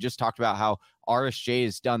yards. Like we just talked about how RSJ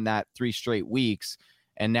has done that 3 straight weeks.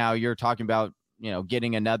 And now you're talking about,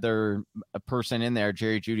 getting another person in there,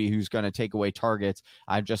 Jerry Jeudy, who's going to take away targets.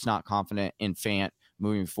 I'm just not confident in Fant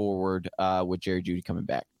moving forward with Jerry Jeudy coming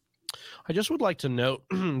back. I just would like to note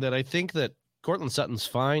that I think that Courtland Sutton's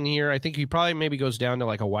fine here. I think he probably maybe goes down to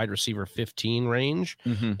like a wide receiver 15 range.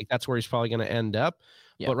 Mm-hmm. I think that's where he's probably going to end up.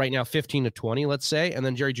 Yep. But right now, 15 to 20, let's say. And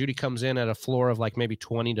then Jerry Jeudy comes in at a floor of like maybe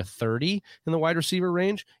 20 to 30 in the wide receiver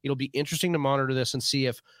range. It'll be interesting to monitor this and see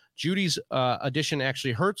if Judy's addition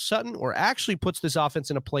actually hurts Sutton or actually puts this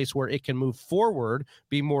offense in a place where it can move forward,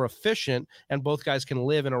 be more efficient, and both guys can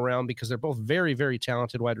live in a round because they're both very, very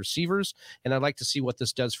talented wide receivers. And I'd like to see what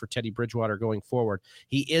this does for Teddy Bridgewater going forward.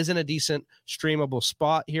 He is in a decent streamable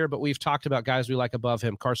spot here, but we've talked about guys we like above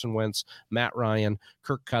him: Carson Wentz, Matt Ryan,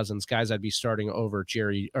 Kirk Cousins, guys I'd be starting over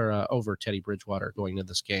over Teddy Bridgewater going into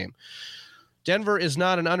this game. Denver is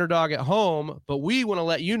not an underdog at home, but we want to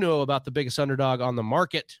let you know about the biggest underdog on the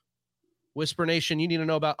market. Whisper Nation, you need to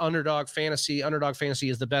know about Underdog Fantasy. Underdog Fantasy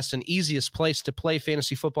is the best and easiest place to play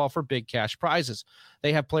fantasy football for big cash prizes.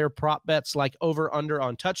 They have player prop bets like over-under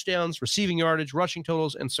on touchdowns, receiving yardage, rushing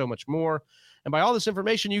totals, and so much more. And by all this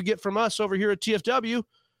information you get from us over here at TFW,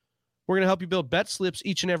 we're going to help you build bet slips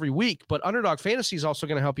each and every week. But Underdog Fantasy is also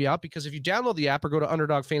going to help you out because if you download the app or go to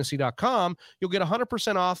UnderdogFantasy.com, you'll get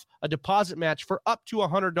 100% off a deposit match for up to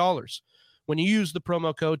 $100. when you use the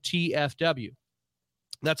promo code TFW.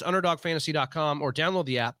 That's underdogfantasy.com, or download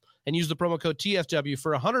the app and use the promo code TFW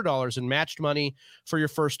for $100 in matched money for your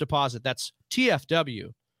first deposit. That's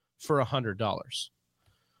TFW for $100.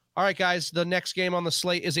 All right, guys, the next game on the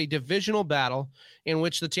slate is a divisional battle in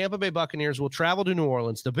which the Tampa Bay Buccaneers will travel to New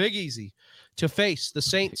Orleans, the Big Easy, to face the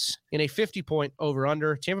Saints in a 50-point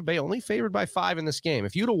over-under. Tampa Bay only favored by 5 in this game.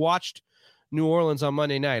 If you'd have watched New Orleans on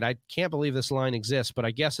Monday night, I can't believe this line exists, but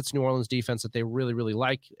I guess it's New Orleans defense that they really, really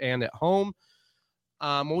like. And at home,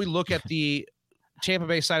 when we look at the Tampa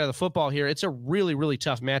Bay side of the football here, it's a really, really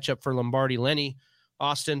tough matchup for Lombardi Lenny,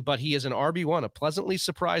 Austin, but he is an RB1, a pleasantly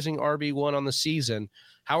surprising RB1 on the season.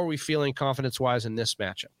 How are we feeling confidence-wise in this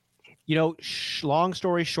matchup? You know, long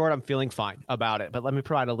story short, I'm feeling fine about it, but let me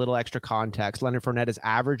provide a little extra context. Leonard Fournette is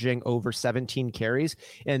averaging over 17 carries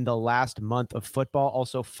in the last month of football,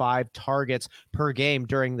 also 5 targets per game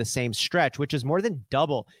during the same stretch, which is more than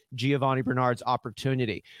double Giovanni Bernard's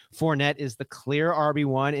opportunity. Fournette is the clear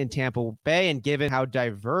RB1 in Tampa Bay, and given how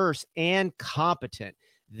diverse and competent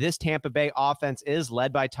this Tampa Bay offense is,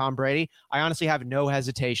 led by Tom Brady, I honestly have no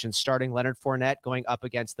hesitation starting Leonard Fournette going up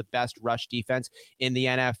against the best rush defense in the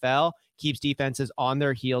NFL. Keeps defenses on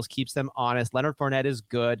their heels, keeps them honest. Leonard Fournette is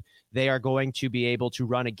good. They are going to be able to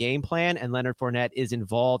run a game plan, and Leonard Fournette is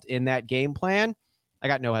involved in that game plan.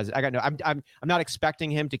 I'm not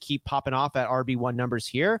expecting him to keep popping off at RB1 numbers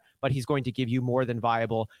here, but he's going to give you more than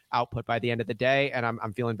viable output by the end of the day, and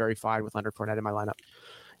I'm feeling very fine with Leonard Fournette in my lineup.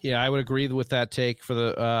 Yeah, I would agree with that take for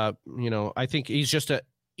the, I think he's just an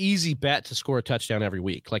easy bet to score a touchdown every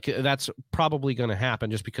week. Like, that's probably going to happen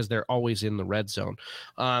just because they're always in the red zone.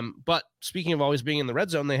 But speaking of always being in the red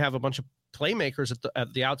zone, they have a bunch of playmakers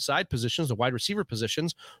at the outside positions, the wide receiver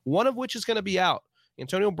positions, one of which is going to be out.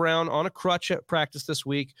 Antonio Brown on a crutch at practice this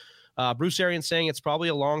week. Bruce Arians saying it's probably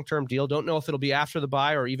a long-term deal. Don't know if it'll be after the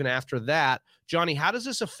bye or even after that. Johnny, how does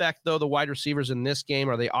this affect, though, the wide receivers in this game?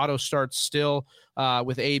 Are they auto starts still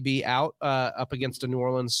with AB out up against a New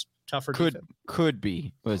Orleans tougher defense? Could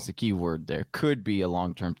be was the key word there. Could be a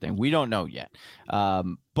long-term thing. We don't know yet.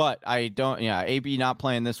 But I don't. Yeah, AB not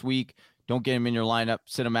playing this week. Don't get him in your lineup.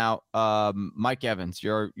 Sit him out. Mike Evans,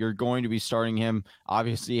 you're going to be starting him.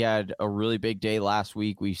 Obviously, he had a really big day last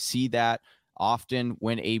week. We see that often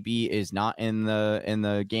when AB is not in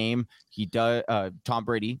the game. He does. Tom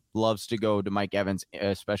Brady loves to go to Mike Evans,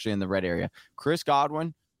 especially in the red area. Chris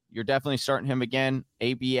Godwin, you're definitely starting him again.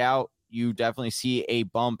 AB out, you definitely see a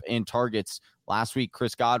bump in targets. Last week,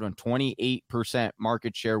 Chris Godwin, 28%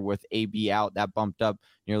 market share with AB out. That bumped up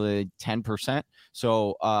nearly 10%.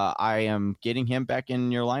 So I am getting him back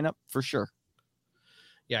in your lineup for sure.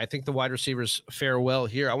 Yeah, I think the wide receivers fare well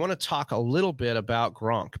here. I want to talk a little bit about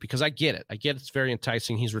Gronk because I get it. It's very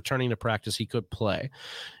enticing. He's returning to practice. He could play.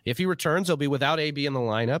 If he returns, he'll be without AB in the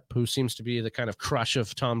lineup, who seems to be the kind of crush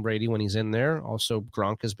of Tom Brady when he's in there. Also,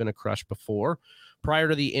 Gronk has been a crush before. Prior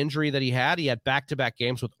to the injury that he had back-to-back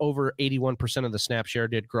games with over 81% of the snap share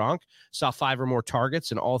did Gronk. Saw 5 or more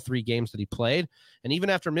targets in all 3 games that he played. And even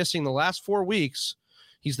after missing the last 4 weeks,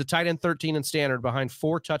 he's the tight end 13 in standard behind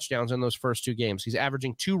 4 touchdowns in those first 2 games. He's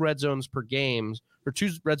averaging 2 red zones per game, or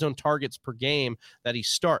 2 red zone targets per game that he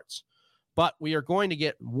starts. But we are going to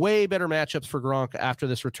get way better matchups for Gronk after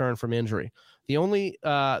this return from injury.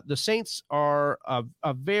 The Saints are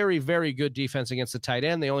a very, very good defense against the tight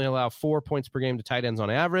end. They only allow 4 points per game to tight ends on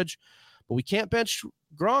average. But we can't bench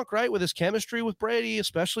Gronk, right, with his chemistry with Brady,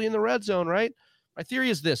 especially in the red zone, right? My theory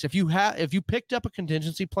is this. If you picked up a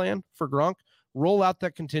contingency plan for Gronk, roll out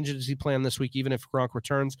that contingency plan this week, even if Gronk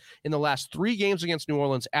returns. In the last 3 games against New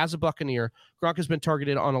Orleans as a Buccaneer, Gronk has been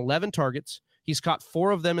targeted on 11 targets. He's caught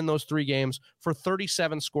 4 of them in those 3 games for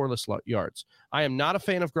 37 scoreless yards. I am not a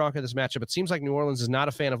fan of Gronk in this matchup. It seems like New Orleans is not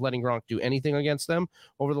a fan of letting Gronk do anything against them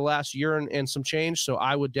over the last year and some change, so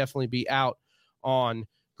I would definitely be out on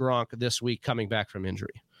Gronk this week coming back from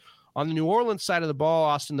injury. On the New Orleans side of the ball,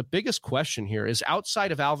 Austin, the biggest question here is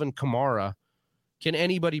outside of Alvin Kamara, can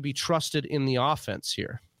anybody be trusted in the offense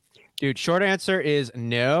here? Dude, short answer is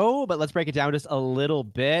no, but let's break it down just a little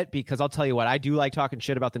bit because I'll tell you what, I do like talking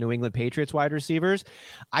shit about the New England Patriots wide receivers.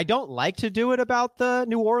 I don't like to do it about the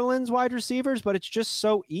New Orleans wide receivers, but it's just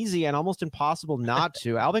so easy and almost impossible not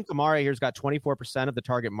to. Alvin Kamara here's got 24% of the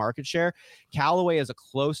target market share. Callaway is a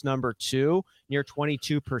close number 2, near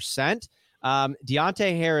 22%.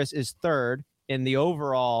 Deontay Harris is 3rd in the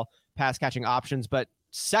overall pass catching options, but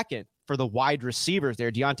 2nd for the wide receivers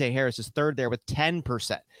there. Deontay Harris is 3rd there with 10%.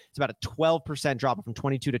 It's about a 12% drop from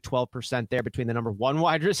 22 to 12% there between the number 1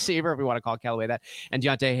 wide receiver, if we want to call Callaway that, and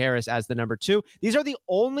Deontay Harris as the number 2. These are the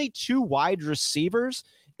only 2 wide receivers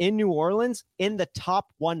in New Orleans in the top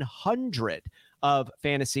 100 of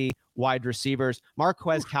fantasy wide receivers.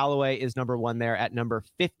 Marquez Callaway is number 1 there at number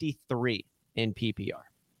 53 in PPR.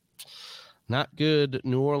 Not good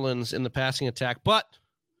New Orleans in the passing attack, but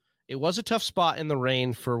it was a tough spot in the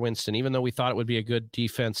rain for Winston, even though we thought it would be a good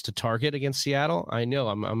defense to target against Seattle. I know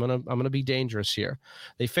I'm gonna be dangerous here.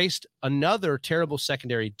 They faced another terrible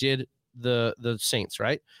secondary, did the Saints,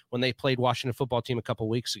 right? When they played Washington football team a couple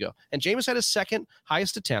weeks ago. And Jameis had his second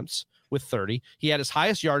highest attempts with 30. He had his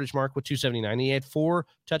highest yardage mark with 279. He had 4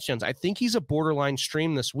 touchdowns. I think he's a borderline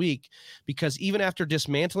stream this week because even after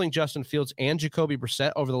dismantling Justin Fields and Jacoby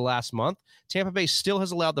Brissett over the last month, Tampa Bay still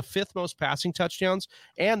has allowed the 5th most passing touchdowns,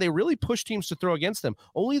 and they really push teams to throw against them.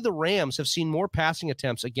 Only the Rams have seen more passing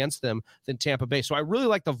attempts against them than Tampa Bay. So I really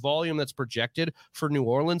like the volume that's projected for New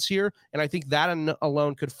Orleans here, and I think that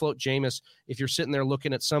alone could float Jameis if you're sitting there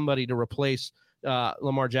looking at somebody to replace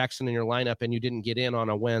Lamar Jackson in your lineup and you didn't get in on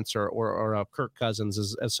a Wentz or a Kirk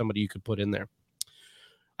Cousins as somebody you could put in there.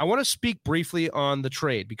 I want to speak briefly on the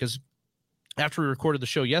trade because after we recorded the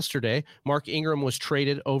show yesterday, Mark Ingram was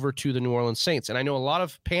traded over to the New Orleans Saints. And I know a lot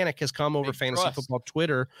of panic has come over fantasy football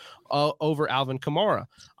Twitter over Alvin Kamara.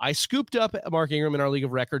 I scooped up Mark Ingram in our League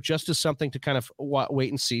of Record just as something to kind of wait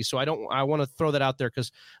and see. So I want to throw that out there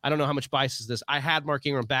because I don't know how much bias is this. I had Mark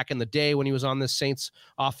Ingram back in the day when he was on this Saints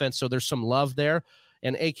offense, so there's some love there.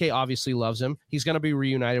 And AK obviously loves him. He's going to be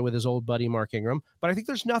reunited with his old buddy Mark Ingram. But I think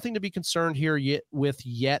there's nothing to be concerned here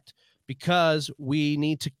yet because we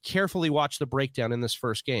need to carefully watch the breakdown in this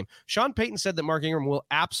first game. Sean Payton said that Mark Ingram will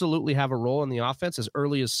absolutely have a role in the offense as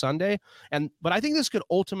early as Sunday, but I think this could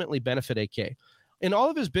ultimately benefit AK. In all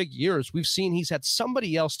of his big years, we've seen he's had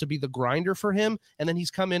somebody else to be the grinder for him, and then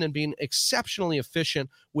he's come in and been exceptionally efficient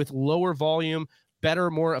with lower volume,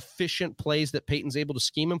 better, more efficient plays that Peyton's able to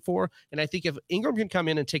scheme him for. And I think if Ingram can come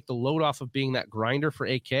in and take the load off of being that grinder for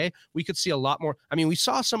AK, we could see a lot more. I mean, we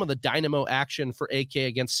saw some of the dynamo action for AK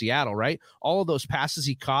against Seattle, right? All of those passes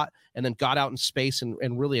he caught and then got out in space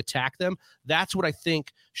and really attacked them. That's what I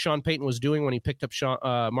think Sean Payton was doing when he picked up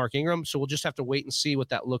Mark Ingram. So we'll just have to wait and see what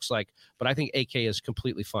that looks like. But I think AK is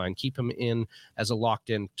completely fine. Keep him in as a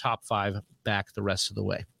locked-in top 5 back the rest of the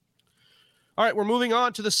way. All right, we're moving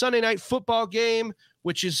on to the Sunday night football game,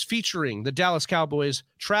 which is featuring the Dallas Cowboys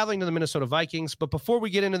traveling to the Minnesota Vikings. But before we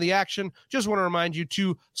get into the action, just want to remind you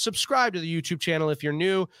to subscribe to the YouTube channel if you're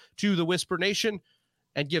new to the Whisper Nation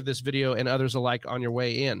and give this video and others alike on your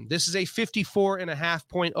way in. This is a 54.5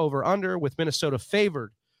 point over-under with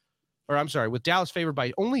with Dallas favored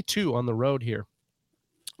by only 2 on the road here.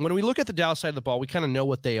 When we look at the Dallas side of the ball, we kind of know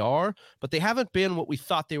what they are, but they haven't been what we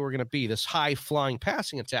thought they were going to be, this high-flying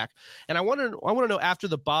passing attack. And I want to know, after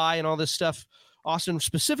the bye and all this stuff, Austin,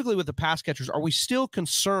 specifically with the pass catchers, are we still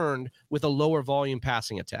concerned with a lower volume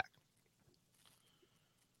passing attack?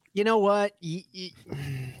 You know what?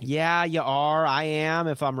 Yeah, you are. I am.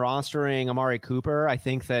 If I'm rostering Amari Cooper, I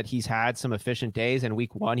think that he's had some efficient days. And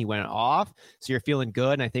week 1, he went off. So you're feeling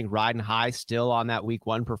good. And I think riding high still on that week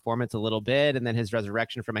 1 performance a little bit. And then his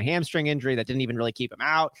resurrection from a hamstring injury that didn't even really keep him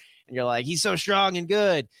out. And you're like, he's so strong and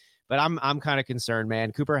good. But I'm kind of concerned,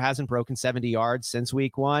 man. Cooper hasn't broken 70 yards since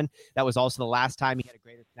week 1. That was also the last time he had a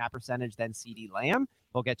greater snap percentage than CeeDee Lamb.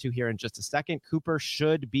 We'll get to here in just a second. Cooper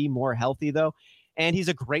should be more healthy, though. And he's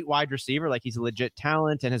a great wide receiver. Like, he's a legit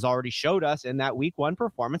talent and has already showed us in that week 1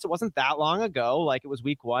 performance. It wasn't that long ago. Like, it was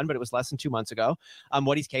week 1, but it was less than 2 months ago.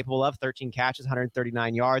 What he's capable of: 13 catches,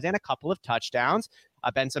 139 yards, and a couple of touchdowns.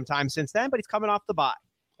 Been some time since then, but he's coming off the bye.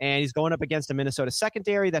 And he's going up against a Minnesota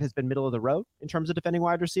secondary that has been middle of the road in terms of defending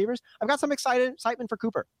wide receivers. I've got some excitement for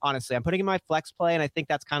Cooper, honestly. I'm putting him in my flex play, and I think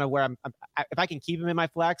that's kind of where if I can keep him in my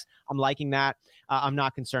flex, I'm liking that. I'm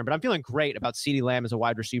not concerned. But I'm feeling great about CeeDee Lamb as a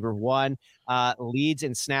wide receiver 1. Leads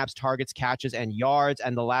in snaps, targets, catches, and yards.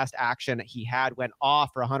 And the last action he had went off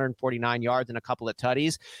for 149 yards and a couple of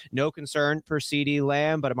tutties. No concern for CeeDee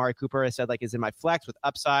Lamb, but Amari Cooper, I said, is in my flex with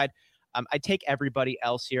upside. I take everybody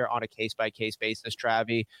else here on a case-by-case basis,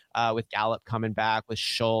 Travi, with Gallup coming back, with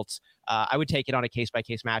Schultz. I would take it on a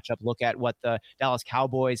case-by-case matchup, look at what the Dallas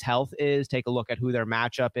Cowboys' health is, take a look at who their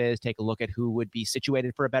matchup is, take a look at who would be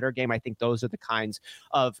situated for a better game. I think those are the kinds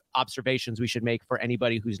of observations we should make for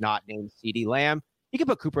anybody who's not named CeeDee Lamb. You can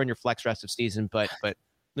put Cooper in your flex rest of season, but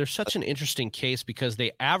They're such an interesting case because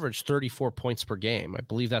they average 34 points per game. I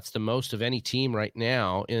believe that's the most of any team right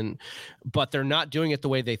now. But they're not doing it the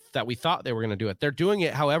way that we thought they were going to do it. They're doing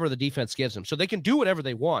it however the defense gives them. So they can do whatever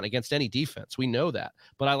they want against any defense. We know that.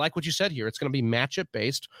 But I like what you said here. It's going to be matchup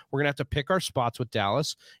based. We're going to have to pick our spots with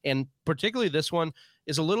Dallas. And particularly this one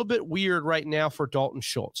is a little bit weird right now for Dalton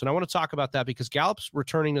Schultz. And I want to talk about that because Gallup's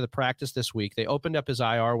returning to the practice this week. They opened up his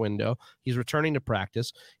IR window. He's returning to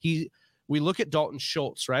practice. We look at Dalton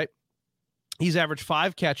Schultz, right? He's averaged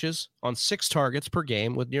 5 catches on 6 targets per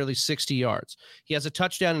game with nearly 60 yards. He has a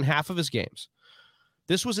touchdown in half of his games.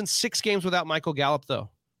 This was in 6 games without Michael Gallup,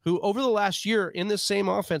 though, who over the last year in this same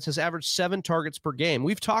offense has averaged 7 targets per game.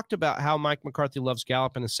 We've talked about how Mike McCarthy loves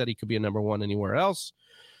Gallup and has said he could be a number 1 anywhere else.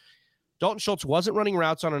 Dalton Schultz wasn't running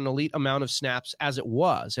routes on an elite amount of snaps as it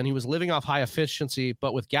was, and he was living off high efficiency.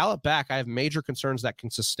 But with Gallup back, I have major concerns that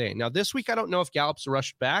can sustain. Now, this week, I don't know if Gallup's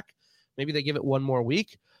rushed back. Maybe they give it one more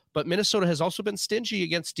week. But Minnesota has also been stingy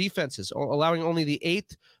against defenses, allowing only the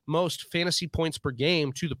 8th most fantasy points per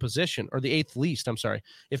game to the position, or the 8th least, I'm sorry.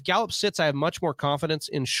 If Gallup sits, I have much more confidence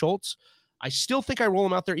in Schultz. I still think I roll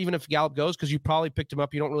him out there even if Gallup goes, because you probably picked him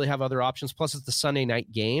up. You don't really have other options. Plus, it's the Sunday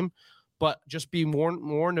night game. But just be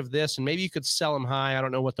warned of this, and maybe you could sell him high. I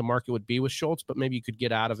don't know what the market would be with Schultz, but maybe you could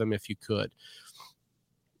get out of him if you could.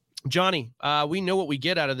 Johnny, we know what we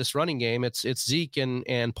get out of this running game. It's Zeke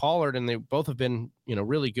and Pollard, and they both have been,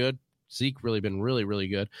 really good. Zeke really been really, really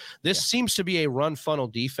good. This seems to be a run funnel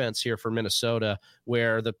defense here for Minnesota,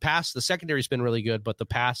 where the secondary's been really good, but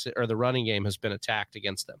the running game has been attacked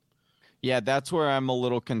against them. Yeah, that's where I'm a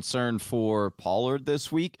little concerned for Pollard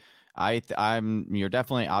this week. You're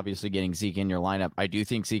definitely obviously getting Zeke in your lineup. I do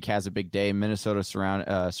think Zeke has a big day. Minnesota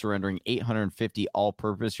surrendering 850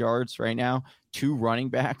 all-purpose yards right now, 2 running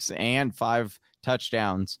backs and 5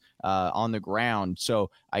 touchdowns on the ground.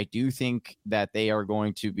 So I do think that they are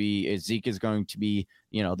going to be, Zeke is going to be,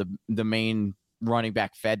 the main running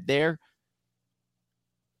back fed there.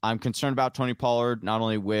 I'm concerned about Tony Pollard, not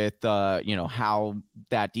only with, how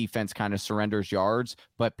that defense kind of surrenders yards,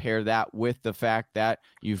 but pair that with the fact that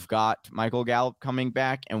you've got Michael Gallup coming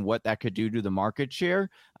back and what that could do to the market share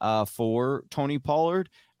for Tony Pollard.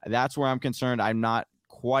 That's where I'm concerned. I'm not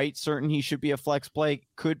quite certain he should be a flex play.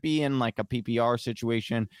 Could be in like a PPR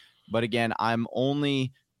situation. But again,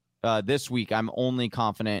 this week, I'm only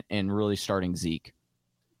confident in really starting Zeke.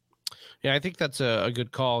 Yeah, I think that's a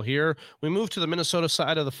good call here. We move to the Minnesota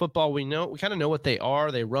side of the football. We kind of know what they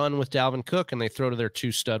are. They run with Dalvin Cook, and they throw to their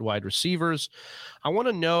 2 stud wide receivers. I want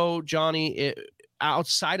to know, Johnny,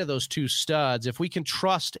 outside of those 2 studs, if we can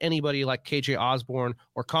trust anybody like KJ Osborne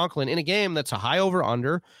or Conklin in a game that's a high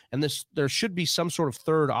over-under, and there should be some sort of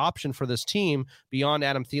third option for this team beyond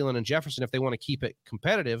Adam Thielen and Jefferson if they want to keep it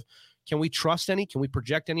competitive. Can we trust any? Can we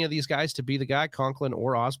project any of these guys to be the guy, Conklin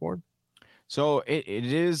or Osborne? So it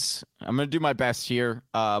is, I'm going to do my best here,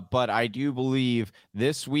 but I do believe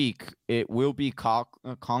this week it will be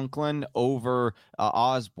Conklin over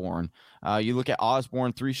Osborne. You look at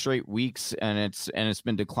Osborne 3 straight weeks, and it's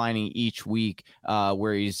been declining each week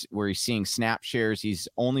where he's seeing snap shares. He's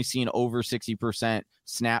only seen over 60%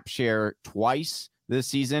 snap share twice this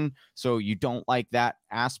season. So you don't like that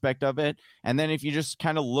aspect of it. And then if you just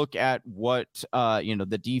kind of look at what,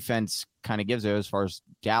 the defense kind of gives it as far as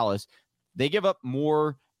Dallas, they give up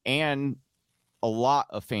more and a lot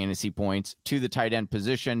of fantasy points to the tight end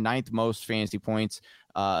position, 9th most fantasy points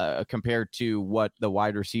compared to what the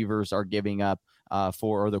wide receivers are giving up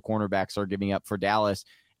or the cornerbacks are giving up for Dallas.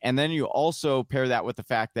 And then you also pair that with the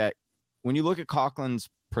fact that when you look at Conklin's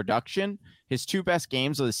production, his 2 best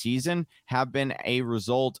games of the season have been a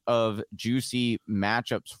result of juicy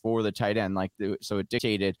matchups for the tight end. So it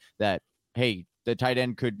dictated that, hey, the tight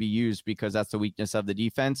end could be used because that's the weakness of the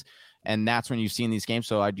defense. And that's when you've seen these games.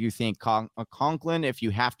 So I do think Conklin, if you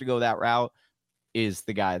have to go that route, is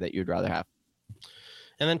the guy that you'd rather have.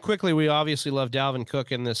 And then quickly, we obviously love Dalvin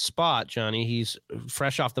Cook in this spot, Johnny. He's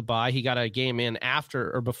fresh off the bye. He got a game in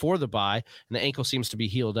after or before the bye, and the ankle seems to be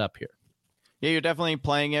healed up here. Yeah, you're definitely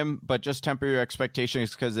playing him, but just temper your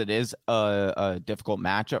expectations because it is a difficult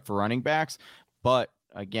matchup for running backs. But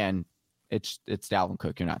again, it's Dalvin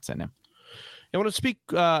Cook. You're not sending him. I want to speak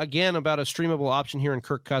again about a streamable option here in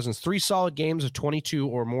Kirk Cousins. 3 solid games of 22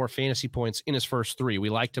 or more fantasy points in his first 3. We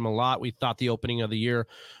liked him a lot. We thought the opening of the year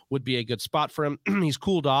would be a good spot for him. He's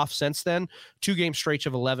cooled off since then. 2-game stretch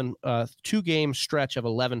of 11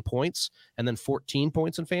 points and then 14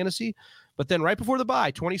 points in fantasy. But then right before the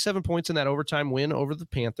bye, 27 points in that overtime win over the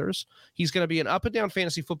Panthers. He's going to be an up and down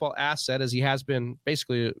fantasy football asset as he has been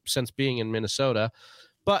basically since being in Minnesota.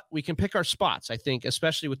 But we can pick our spots, I think,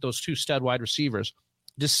 especially with those 2 stud wide receivers.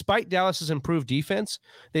 Despite Dallas's improved defense,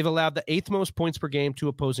 they've allowed the 8th most points per game to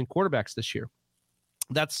opposing quarterbacks this year.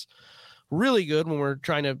 That's really good when we're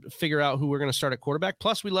trying to figure out who we're going to start at quarterback.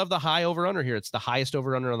 Plus, we love the high over-under here. It's the highest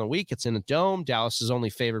over-under on the week. It's in a dome. Dallas is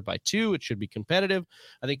only favored by 2. It should be competitive.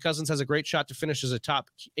 I think Cousins has a great shot to finish as a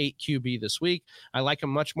top 8 QB this week. I like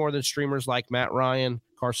him much more than streamers like Matt Ryan,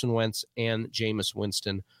 Carson Wentz, and Jameis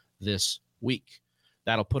Winston this week.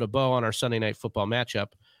 That'll put a bow on our Sunday night football matchup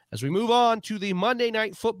as we move on to the Monday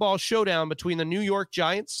Night Football showdown between the New York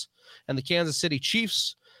Giants and the Kansas City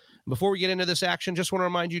Chiefs. Before we get into this action, just want to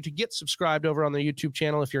remind you to get subscribed over on the YouTube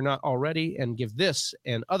channel if you're not already, and give this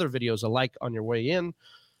and other videos a like on your way in.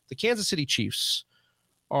 The Kansas City Chiefs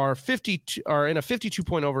are in a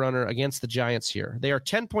 52-point over-under against the Giants here. They are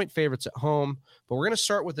 10-point favorites at home, but we're going to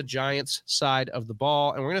start with the Giants side of the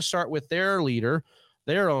ball, and we're going to start with their leader,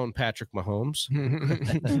 their own Patrick Mahomes,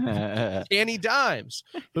 Danny Dimes,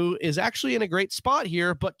 who is actually in a great spot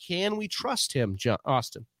here, but can we trust him,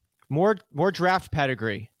 Austin? More draft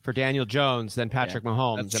pedigree for Daniel Jones than Patrick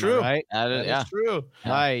Mahomes. That's true. Right? That's true.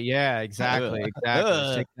 Right. Yeah, exactly.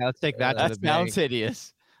 Let's take that to the bank. That sounds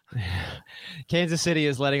hideous. Kansas City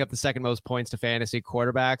is letting up the second most points to fantasy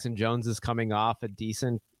quarterbacks, and Jones is coming off a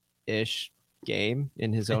decent-ish game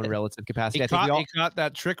in his own relative capacity. He caught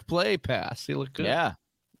that trick play pass. He looked good. Yeah.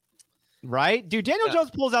 Right? Dude, Daniel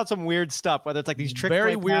Jones pulls out some weird stuff, whether it's like these trick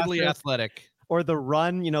very play weirdly passes, athletic. or the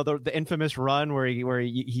run, the infamous run where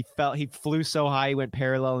he flew so high he went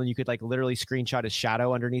parallel and you could like literally screenshot his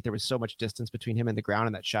shadow underneath. There was so much distance between him and the ground,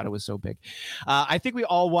 and that shadow was so big. I think we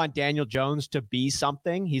all want Daniel Jones to be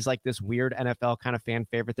something. He's like this weird NFL kind of fan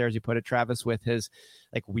favorite there, as you put it, Travis, with his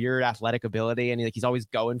like weird athletic ability, and he's always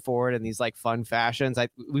going for it in these like fun fashions.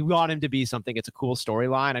 We want him to be something. It's a cool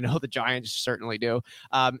storyline. I know the Giants certainly do.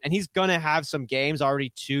 And he's gonna have some games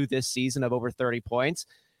already this season of over 30 points.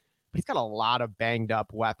 But he's got a lot of banged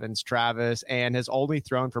up weapons, Travis, and has only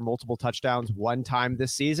thrown for multiple touchdowns one time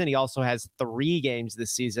this season. He also has 3 games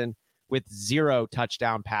this season with 0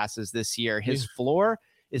 touchdown passes this year. His floor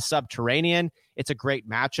is subterranean. It's a great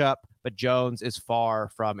matchup, but Jones is far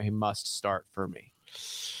from a must start for me.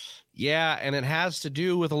 Yeah, and it has to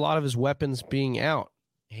do with a lot of his weapons being out,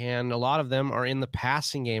 and a lot of them are in the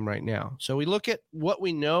passing game right now. So we look at what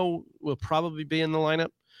we know will probably be in the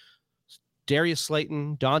lineup. Darius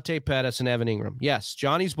Slayton, Dante Pettis, and Evan Ingram. Yes,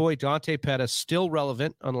 Johnny's boy, Dante Pettis, still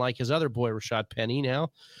relevant, unlike his other boy, Rashad Penny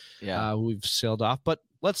now. Yeah, we've sailed off. But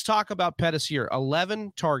let's talk about Pettis here.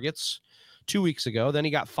 11 targets 2 weeks ago. Then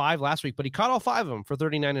he got 5 last week, but he caught all 5 of them for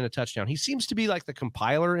 39 and a touchdown. He seems to be like the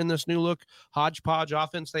compiler in this new look hodgepodge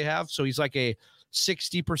offense they have. So he's like a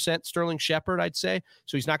 60% Sterling Shepard, I'd say.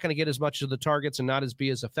 So he's not going to get as much of the targets and not be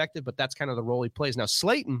as effective, but that's kind of the role he plays. Now,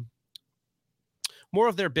 Slayton, more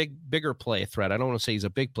of their bigger play threat. I don't want to say he's a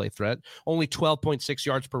big play threat. Only 12.6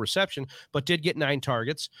 yards per reception, but did get 9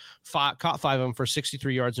 targets. Caught 5 of them for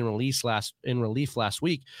 63 yards in relief last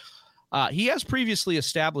week. He has previously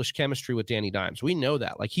established chemistry with Danny Dimes. We know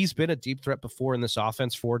that. Like, he's been a deep threat before in this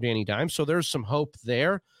offense for Danny Dimes, so there's some hope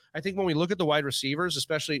there. I think when we look at the wide receivers,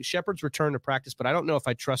 especially Shepard's return to practice, but I don't know if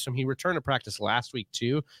I trust him. He returned to practice last week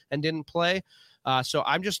too and didn't play. So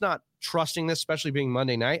I'm just not trusting this, especially being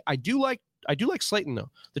Monday night. I do like Slayton, though.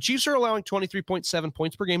 The Chiefs are allowing 23.7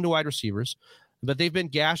 points per game to wide receivers, but they've been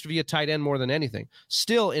gashed via tight end more than anything.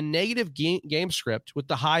 Still, in negative game script with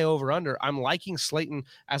the high over-under, I'm liking Slayton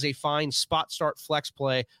as a fine spot start flex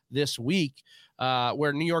play this week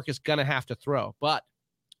where New York is going to have to throw. But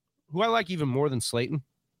who I like even more than Slayton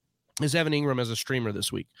is Evan Ingram as a streamer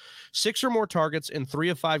this week. 6 or more targets in 3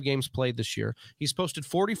 of 5 games played this year. He's posted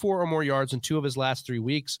 44 or more yards in 2 of his last 3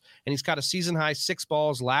 weeks, and he's got a season-high 6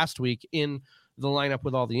 balls last week in the lineup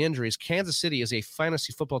with all the injuries. Kansas City is a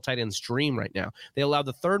fantasy football tight end's dream right now. They allow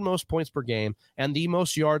the 3rd most points per game and the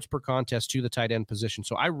most yards per contest to the tight end position.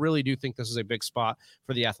 So I really do think this is a big spot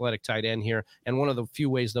for the athletic tight end here, and one of the few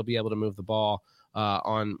ways they'll be able to move the ball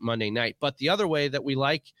on Monday night. But the other way that we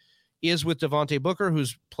like is with Devontae Booker,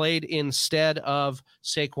 who's played instead of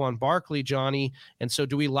Saquon Barkley, Johnny. And so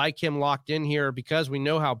do we like him locked in here because we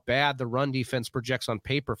know how bad the run defense projects on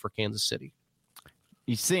paper for Kansas City?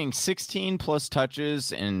 He's seeing 16 plus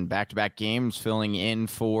touches in back-to-back games, filling in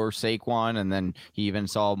for Saquon. And then he even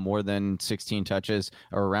saw more than 16 touches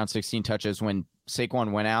or around 16 touches when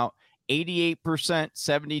Saquon went out. 88%,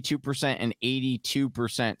 72%, and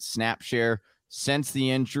 82% snap share since the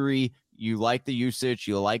injury. You like the usage,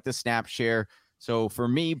 you like the snap share. So for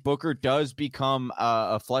me, Booker does become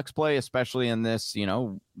a flex play, especially in this,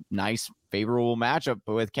 nice, favorable matchup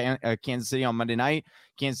with Kansas City on Monday night.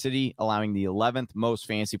 Kansas City allowing the 11th most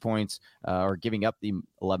fantasy points or giving up the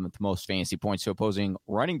 11th most fantasy points to opposing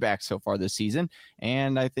running backs so far this season.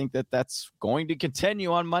 And I think that that's going to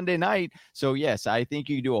continue on Monday night. So, yes, I think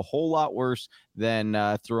you can do a whole lot worse than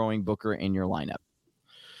throwing Booker in your lineup.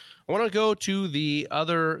 I want to go to the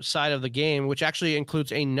other side of the game, which actually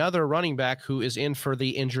includes another running back who is in for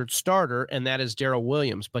the injured starter, and that is Darrell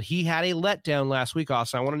Williams. But he had a letdown last week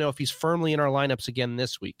also. I want to know if he's firmly in our lineups again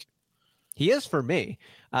this week. He is for me.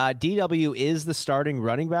 DW is the starting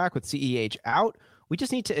running back with CEH out. we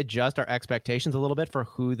just need to adjust our expectations a little bit for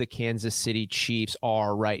who the Kansas City Chiefs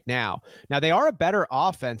are right now. Now, they are a better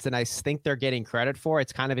offense than I think they're getting credit for.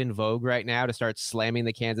 It's kind of in vogue right now to start slamming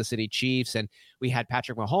the Kansas City Chiefs. And we had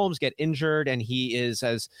Patrick Mahomes get injured, and he is,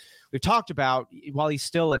 as we've talked about, while he's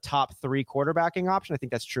still a top 3 quarterbacking option, I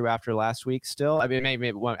think that's true after last week still. I mean, maybe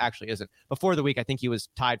one actually isn't. Before the week, I think he was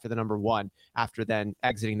tied for the number 1 after then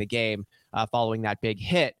exiting the game following that big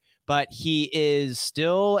hit. But he is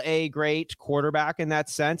still a great quarterback in that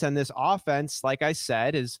sense. And this offense, like I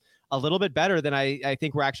said, is a little bit better than I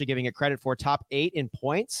think we're actually giving it credit for. Top 8 in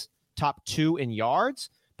points, top 2 in yards,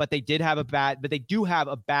 but they do have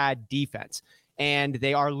a bad defense, and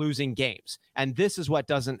they are losing games. And this is what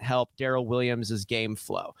doesn't help Darrell Williams' game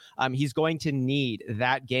flow. He's going to need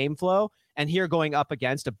that game flow. And here, going up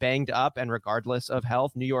against a banged up and regardless of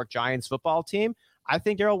health New York Giants football team, I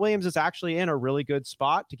think Darrell Williams is actually in a really good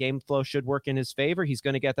spot. The game flow should work in his favor. He's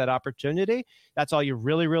going to get that opportunity. That's all you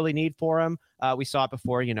really, really need for him. We saw it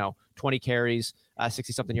before, 20 carries,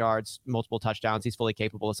 60-something yards, multiple touchdowns. He's fully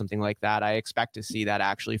capable of something like that. I expect to see that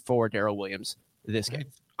actually for Darrell Williams this game.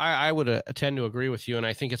 I would tend to agree with you, and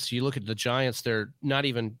I think you look at the Giants, they're not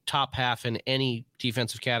even top half in any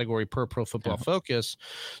defensive category per Pro Football Focus.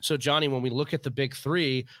 So, Johnny, when we look at the big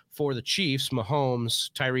 3 for the Chiefs,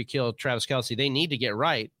 Mahomes, Tyreek Hill, Travis Kelce, they need to get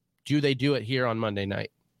right. Do they do it here on Monday night?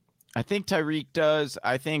 I think Tyreek does.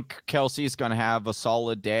 I think Kelce is going to have a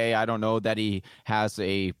solid day. I don't know that he has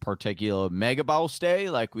a particular mega bounce day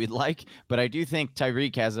like we'd like, but I do think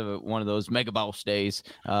Tyreek has one of those mega bounce days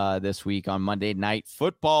this week on Monday Night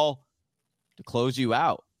Football to close you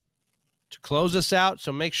out. To close us out.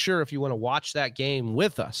 So make sure if you want to watch that game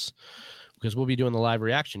with us, because we'll be doing the live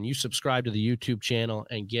reaction, you subscribe to the YouTube channel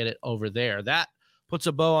and get it over there. That puts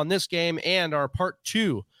a bow on this game and our part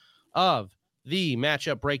 2 of the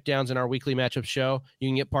matchup breakdowns in our weekly matchup show. You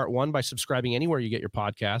can get part 1 by subscribing anywhere you get your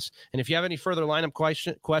podcasts. And if you have any further lineup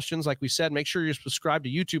questions, like we said, make sure you're subscribed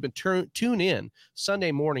to YouTube and tune in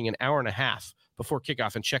Sunday morning, an hour and a half before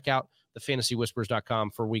kickoff, and check out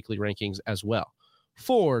thefantasywhispers.com for weekly rankings as well.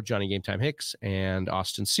 For Johnny Game Time Hicks and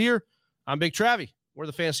Austin Sear, I'm Big Travie. We're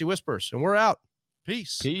the Fantasy Whispers, and we're out.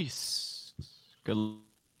 Peace. Peace. Good.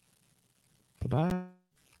 Bye-bye.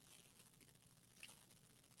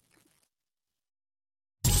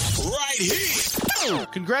 Right here.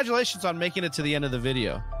 Congratulations on making it to the end of the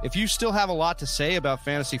video. If you still have a lot to say about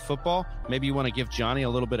fantasy football, maybe you want to give Johnny a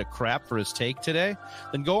little bit of crap for his take today,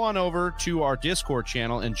 then go on over to our Discord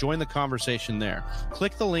channel and join the conversation there.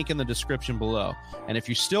 Click the link in the description below. And if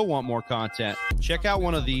you still want more content, check out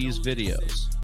one of these videos.